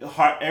sure.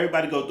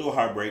 Everybody go through a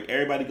heartbreak.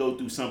 Everybody go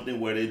through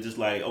something where they're just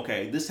like,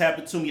 okay, this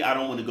happened to me. I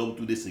don't want to go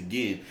through this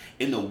again.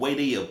 And the way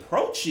they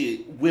approach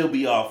it will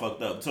be all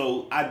fucked up.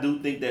 So I do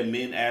think that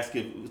men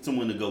asking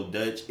someone to go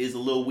Dutch is a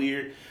little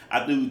weird.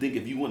 I do think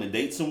if you want to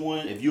date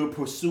someone, if you're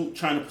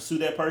trying to pursue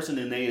that person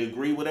and they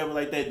agree, whatever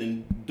like that,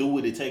 then do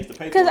what it takes to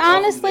pay for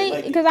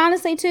it. Because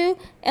honestly, too,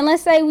 and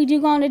let's say we do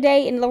go on a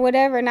date and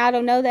whatever, and I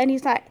don't know that, and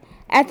he's like,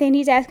 after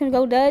he's asking to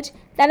go Dutch,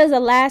 that is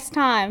the last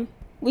time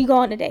we go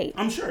on a date.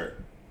 I'm sure.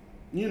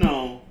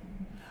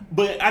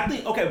 But I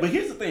think, okay, but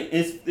here's the thing.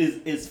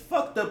 It's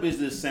fucked up as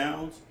this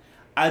sounds,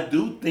 I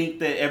do think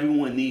that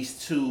everyone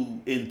needs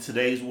to, in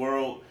today's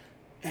world,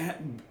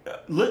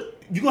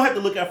 look, you're gonna have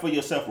to look out for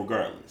yourself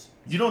regardless.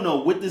 You don't know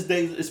what this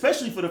day,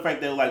 especially for the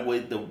fact that like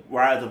with the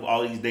rise of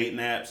all these dating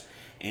apps,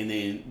 and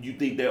then you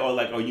think they're all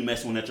like, oh, you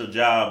messing with at your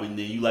job, and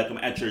then you like them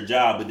at your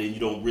job, but then you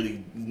don't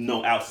really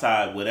know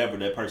outside whatever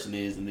that person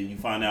is, and then you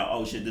find out,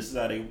 oh shit, this is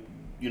how they,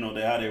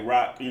 how they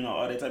rock,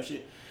 all that type of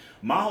shit.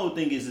 My whole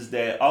thing is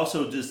that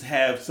also just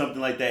have something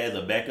like that as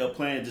a backup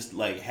plan, just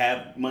like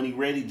have money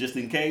ready just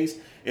in case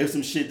if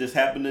some shit just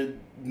happened to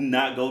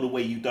not go the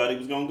way you thought it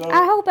was gonna go.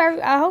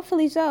 I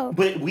hopefully so.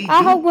 But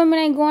I hope women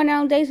ain't going out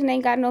on dates and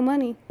ain't got no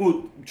money.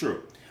 Well,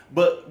 true,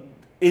 but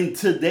in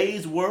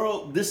today's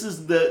world, this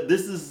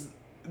is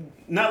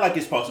not like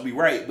it's supposed to be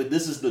right, but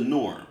this is the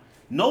norm.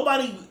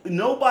 Nobody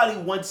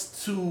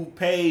wants to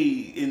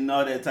pay and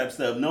all that type of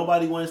stuff.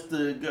 Nobody wants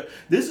to go.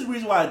 This is the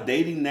reason why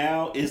dating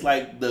now is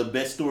like the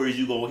best stories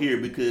you gonna hear,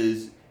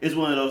 because it's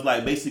one of those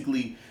like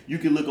basically you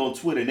can look on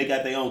Twitter and they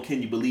got their own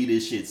 "Can you believe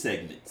this shit"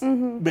 segments,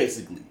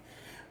 basically.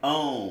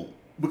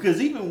 Because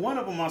even one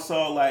of them I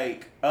saw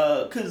like,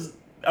 cause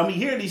I mean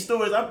hearing these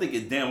stories, I'm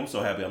thinking, damn, I'm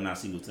so happy I'm not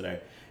single today.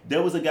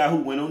 There was a guy who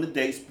went on the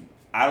dates.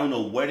 I don't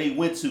know where they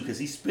went to because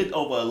he spent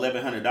over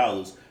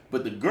 $1,100,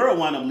 but the girl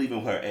wound up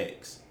leaving her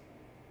ex.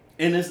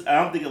 And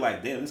I'm thinking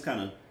like, damn, it's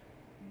kind of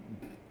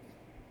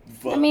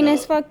fucked up.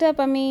 It's fucked up.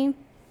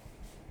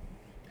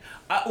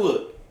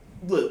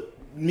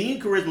 Look, me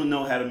and Charisma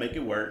know how to make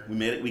it work.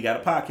 We got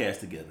a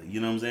podcast together.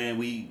 You know what I'm saying?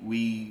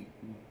 We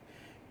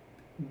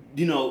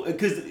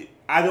because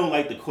I don't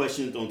like the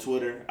questions on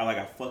Twitter.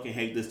 I fucking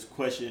hate this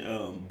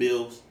question,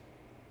 bills.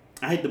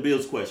 I hate the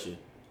bills question.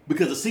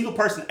 Because a single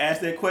person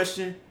asked that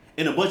question,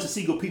 and a bunch of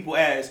single people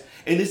ask,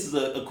 and this is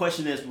a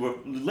question that's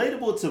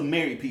relatable to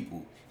married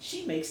people.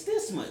 She makes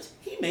this much.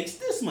 He makes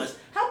this much.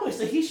 How much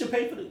that he should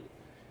pay for the...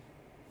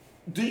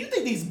 Do you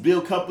think these bill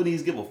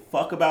companies give a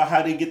fuck about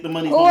how they get the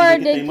money? Or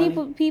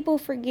people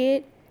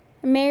forget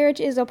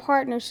marriage is a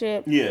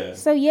partnership. Yeah.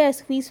 So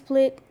yes, we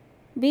split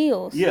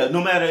bills. Yeah,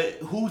 no matter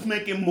who's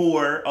making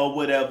more or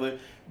whatever,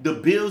 the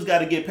bills got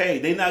to get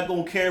paid. They not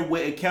going to care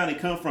what account it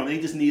come from.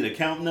 They just need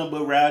account number,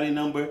 routing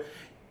number,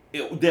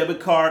 debit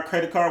card,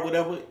 credit card,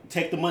 whatever.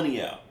 Take the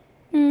money out.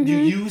 Mm-hmm. You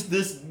use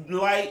this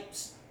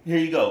lights, here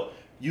you go.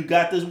 You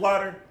got this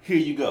water, here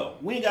you go.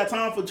 We ain't got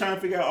time for trying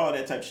to figure out all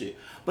that type of shit.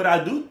 But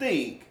I do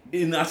think,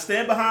 and I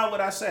stand behind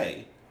what I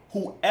say,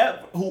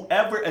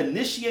 whoever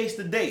initiates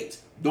the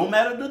dates, no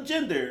matter the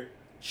gender,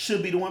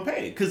 should be the one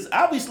paid. Because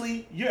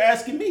obviously, you're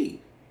asking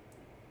me.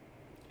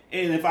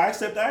 And if I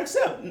accept, I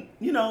accept.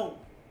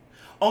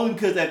 Only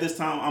because at this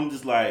time, I'm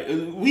just like,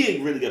 we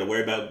ain't really got to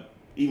worry about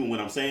even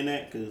when I'm saying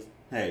that. Because,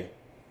 hey.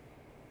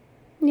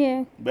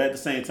 Yeah. But at the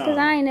same time. Because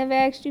I ain't never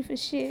asked you for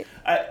shit.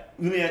 Let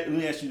me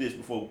ask you this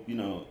before,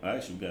 I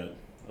actually got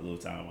a little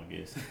time, I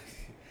guess.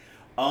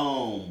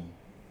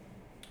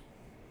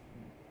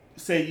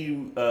 Say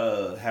you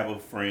have a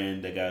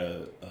friend that got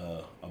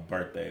a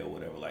birthday or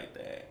whatever like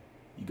that.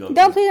 You go.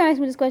 Don't please ask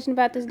me this question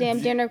about this damn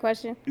gender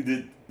question.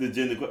 The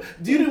gender question.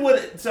 Do you know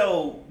what?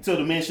 So the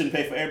man shouldn't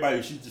pay for everybody.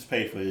 He should just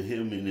pay for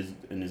him and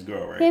his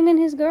girl, right? Him and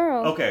his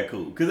girl. Okay,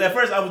 cool. Because at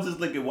first I was just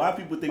looking, why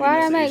people think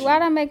why'd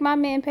I make my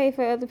man pay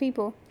for other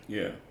people?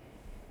 Yeah.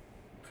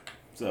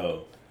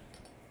 So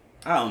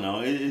I don't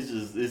know.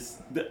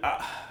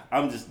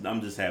 I'm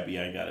just happy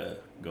I gotta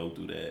go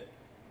through that,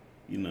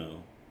 and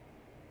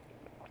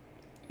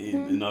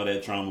all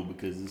that trauma,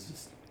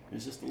 because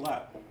it's just a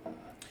lot.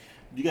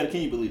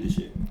 Can you believe this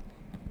shit?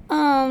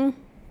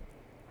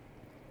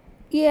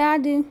 Yeah, I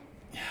do.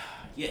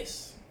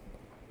 Yes.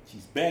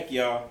 She's back,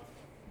 y'all.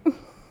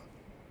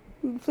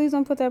 Please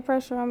don't put that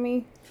pressure on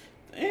me.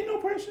 Ain't no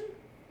pressure.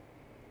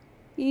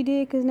 You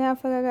did, because now I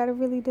feel like I gotta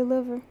really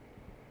deliver.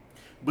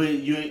 But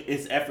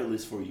it's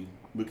effortless for you,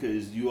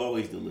 because you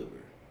always deliver.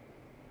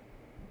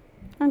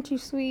 Aren't you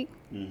sweet?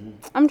 Mm-hmm.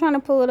 I'm trying to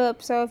pull it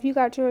up, so if you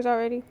got yours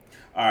already.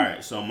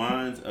 Alright, so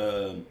mine's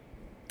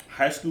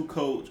high school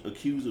coach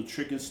accused of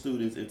tricking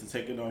students into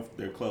taking off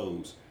their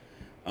clothes.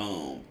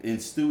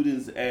 And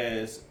students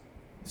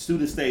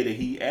stated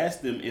he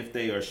asked them if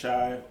they are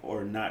shy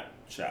or not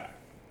shy.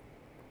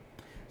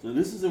 So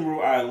this is in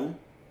Rhode Island.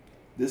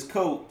 This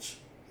coach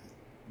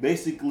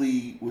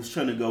basically was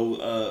trying to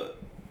go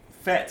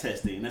fat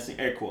testing. That's in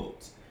air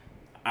quotes.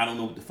 I don't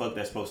know what the fuck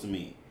that's supposed to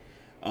mean.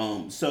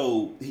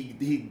 So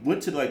he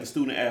went to the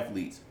student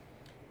athletes.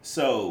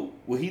 So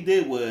what he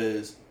did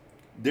was,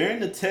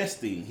 during the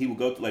testing, he would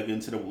go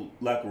into the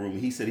locker room.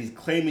 He said he's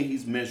claiming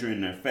he's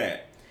measuring their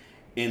fat,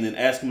 and then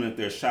asking them if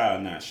they're shy or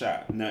not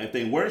shy. Now, if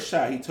they were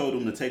shy, he told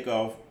them to take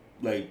off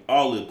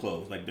all their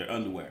clothes, like their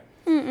underwear.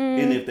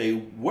 Mm-mm. And if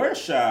they were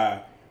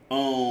shy,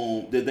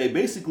 that they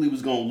basically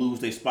was gonna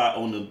lose their spot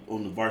on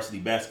the varsity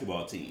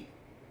basketball team.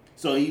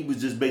 So he was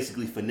just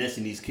basically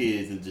finessing these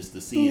kids and just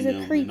to see them.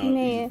 He's a creepy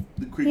man.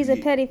 He's a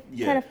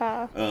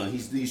pedophile.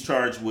 He's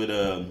charged with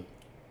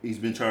he's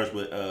been charged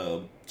with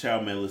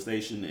child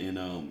molestation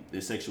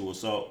and sexual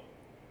assault.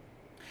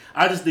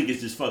 I just think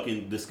it's just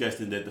fucking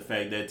disgusting that the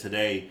fact that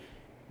today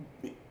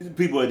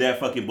people are that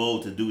fucking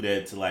bold to do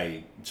that to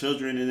like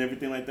children and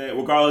everything like that,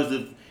 regardless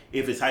of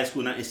if it's high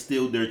school or not, it's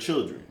still their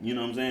children. You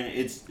know what I'm saying?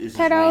 It's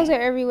pedos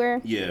are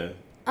everywhere. Yeah.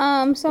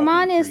 So Fucking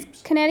mine is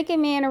creeps. Connecticut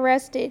man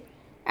arrested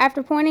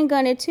after pointing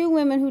gun at 2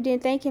 women who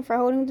didn't thank him for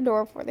holding the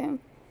door for them.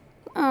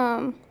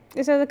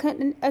 It says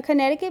a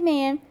Connecticut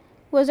man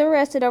was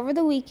arrested over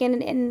the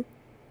weekend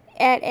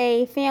at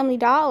a Family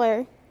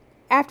Dollar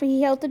after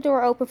he held the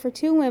door open for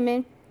 2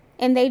 women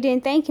and they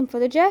didn't thank him for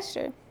the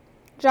gesture.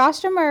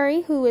 Joshua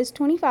Murray, who is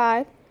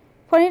 25,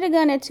 pointed a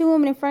gun at 2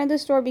 women in front of the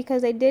store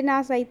because they did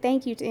not say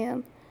thank you to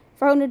him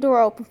for holding the door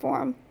open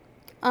for him.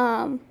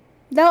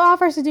 Though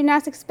officers do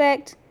not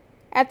suspect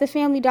at the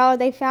Family Dollar,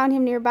 they found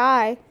him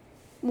nearby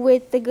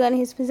with the gun in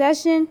his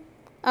possession.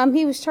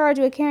 He was charged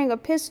with carrying a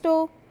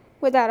pistol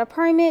without a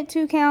permit,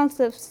 2 counts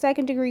of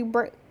second-degree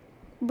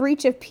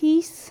breach of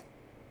peace.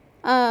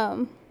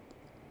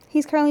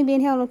 He's currently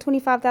being held on a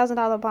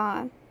 $25,000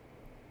 bond.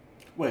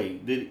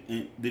 Wait, did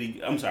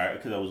he? I'm sorry,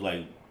 because I was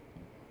like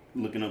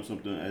looking up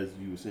something as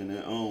you were saying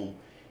that.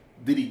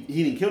 Did he?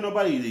 He didn't kill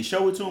nobody. Did he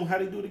show it to him? How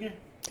did he do it again?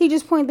 He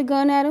just pointed the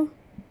gun at him.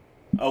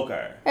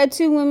 Okay. At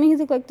 2 women, he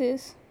looked like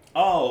this.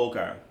 Oh,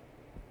 okay.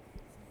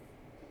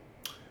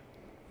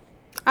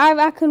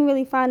 I couldn't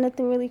really find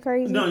nothing really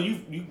crazy. No,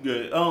 you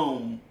good.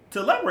 To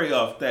elaborate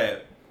off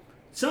that,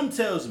 some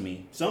tells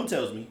me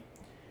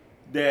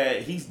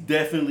that he's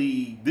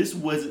definitely this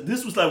was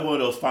like one of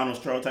those final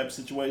straw type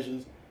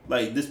situations.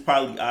 Like this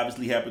probably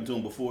obviously happened to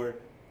him before.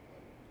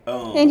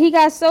 And he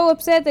got so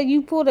upset that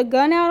you pulled a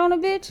gun out on a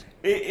bitch.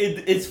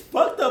 It's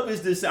fucked up.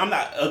 Is this? I'm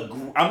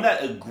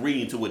not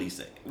agreeing to what he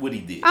said. What he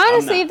did.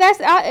 Honestly, if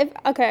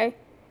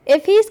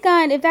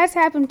that's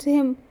happened to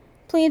him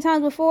plenty of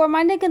times before,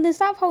 my nigga, then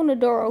stop holding the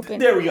door open.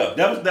 There we go.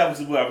 That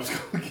was where I was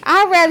going.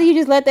 I'd rather you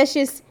just let that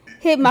shit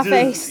hit my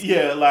face.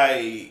 Yeah,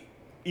 like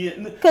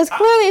because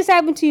clearly it's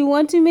happened to you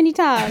one too many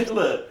times.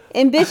 Look,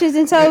 and bitches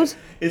and toes,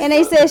 and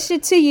they said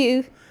shit to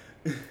you.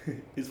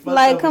 It's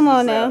like, come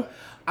on now.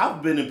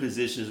 I've been in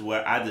positions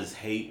where I just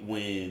hate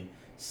when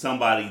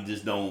somebody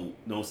just don't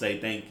say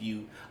thank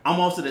you. I'm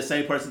also the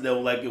same person that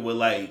would like it with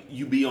like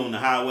you be on the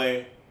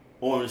highway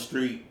or on the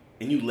street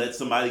and you let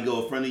somebody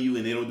go in front of you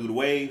and they don't do the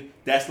wave.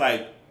 That's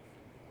like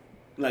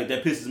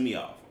that pisses me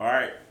off. All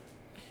right.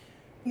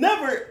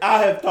 Never I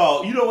have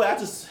thought, you know what,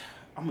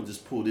 I'm gonna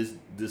just pull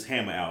this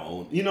hammer out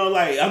on. You know,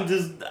 like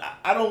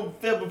I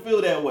don't ever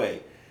feel that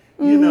way.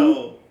 Mm-hmm. You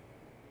know.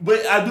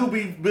 But I'll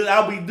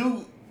be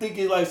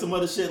thinking like some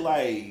other shit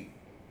like,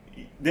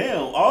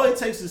 damn, all it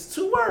takes is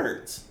 2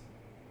 words.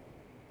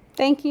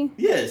 Thank you.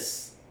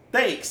 Yes.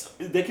 Thanks.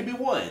 There could be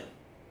 1.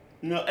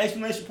 You know,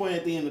 exclamation point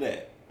at the end of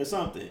that. Or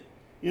something.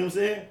 You know what I'm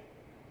saying?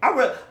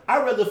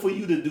 I'd rather for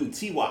you to do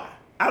TY.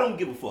 I don't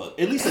give a fuck.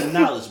 At least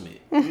acknowledgement.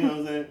 You know what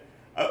I'm saying?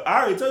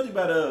 I already told you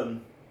about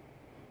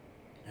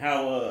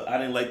how I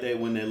didn't like that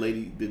when that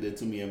lady did that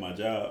to me at my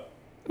job.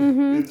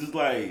 Mm-hmm. It's just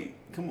like,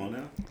 come on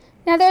now.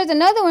 Now there's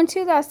another one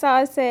too that I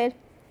saw. It said,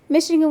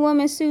 Michigan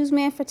woman sues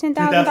man for $10,000.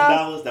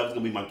 $10,000. That was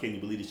gonna be my can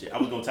you believe this shit. I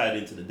was gonna tie it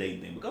into the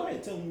dating thing, but go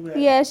ahead, tell me what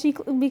happened. Yeah,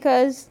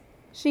 because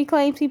she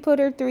claims he put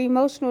her through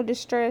emotional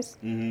distress.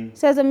 Mm-hmm.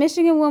 Says a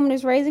Michigan woman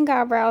is raising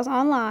eyebrows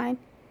online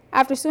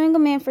after suing a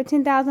man for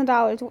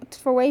 $10,000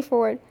 for wait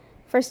for it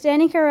for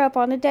standing her up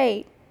on a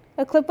date.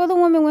 A clip of the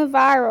woman went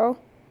viral.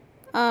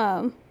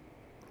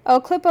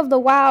 A clip of the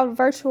wild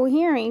virtual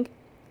hearing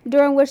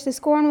during which the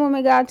scorned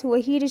woman got into a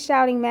heated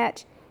shouting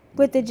match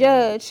with the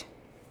judge.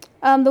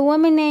 The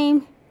woman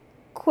named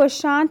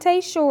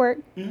Quashante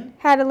Short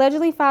had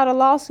allegedly filed a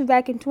lawsuit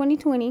back in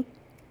 2020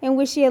 in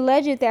which she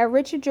alleged that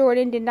Richard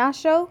Jordan did not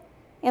show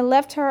and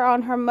left her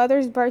on her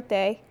mother's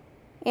birthday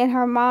and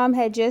her mom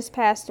had just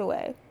passed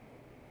away.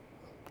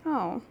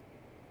 Oh,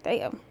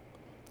 damn.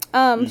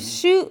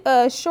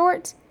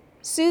 Short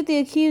sued the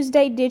accused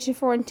date ditcher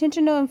for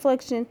intentional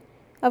infliction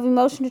of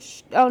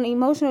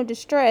emotional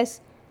distress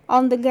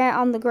on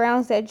the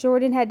grounds that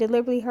Jordan had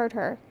deliberately hurt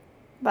her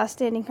by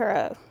standing her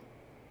up.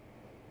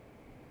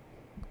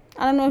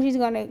 I don't know if he's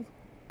gonna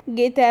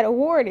get that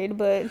awarded,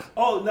 but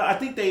oh no, I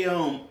think they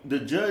the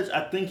judge.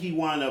 I think he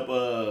wound up.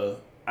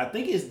 I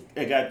think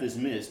it got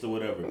dismissed or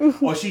whatever.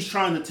 Or she's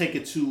trying to take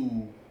it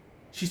to.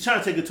 She's trying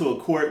to take it to a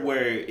court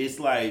where it's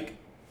like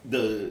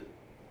the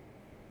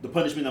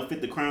punishment don't fit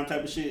the crime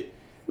type of shit.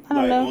 I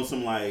don't know. On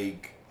some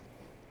like.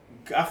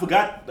 I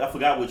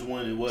forgot which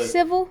one it was.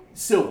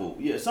 Civil,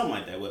 yeah, something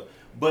like that.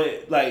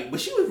 But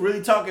she was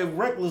really talking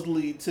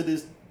recklessly to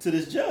this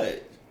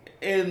judge,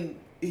 and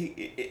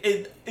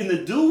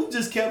the dude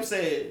just kept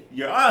saying,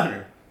 "Your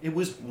Honor, it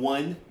was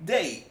 1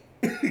 date."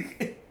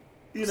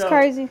 It's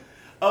crazy.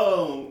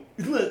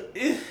 Look,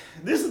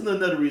 this is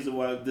another reason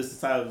why this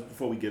is how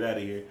before we get out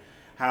of here.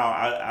 How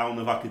I don't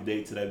know if I could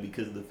date to that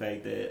because of the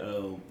fact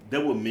that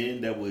there were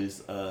men that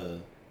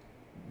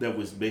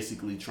was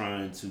basically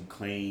trying to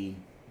claim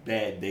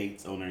bad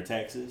dates on their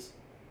taxes.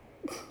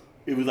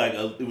 It was like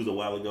it was a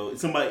while ago.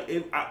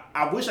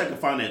 I wish I could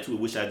find that tweet.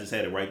 Wish I just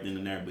had it right then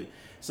and there. But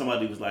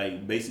somebody was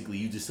like, basically,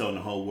 you just telling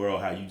the whole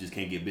world how you just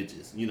can't get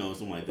bitches,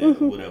 something like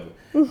that, or whatever.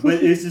 But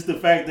it's just the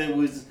fact that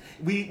we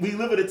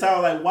live in a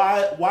time like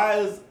why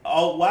is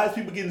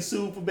people getting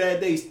sued for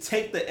bad days?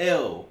 Take the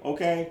L,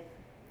 okay?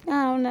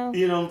 I don't know.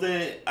 You know what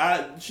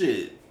I'm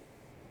saying?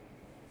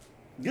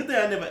 Good thing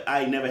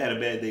I never had a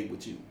bad date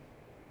with you.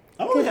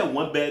 I only had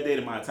one bad date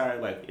in my entire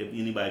life. If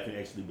anybody can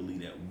actually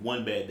believe that,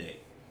 one bad date.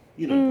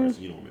 The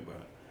person, you don't remember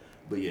her.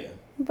 But yeah.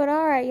 But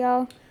all right,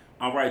 y'all.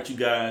 All right, you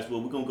guys. Well,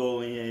 we're going to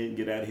go in and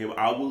get out of here.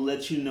 I will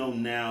let you know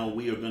now.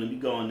 We are going to be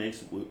gone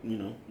next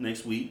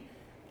week.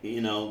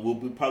 We'll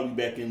be probably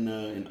back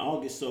in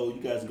August. So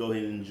you guys go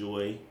ahead and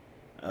enjoy,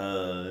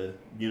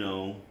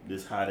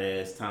 this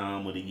hot-ass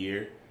time of the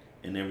year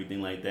and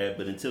everything like that.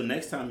 But until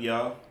next time,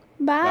 y'all.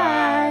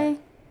 Bye.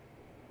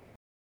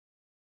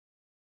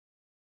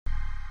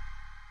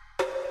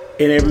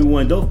 And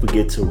everyone, don't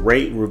forget to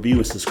rate, review,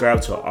 and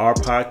subscribe to our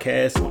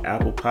podcast on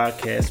Apple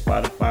Podcasts,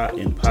 Spotify,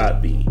 and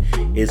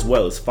Podbean, as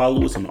well as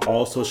follow us on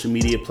all social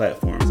media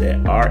platforms at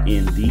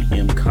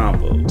RNDM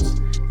Convos.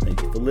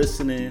 Thank you for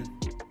listening.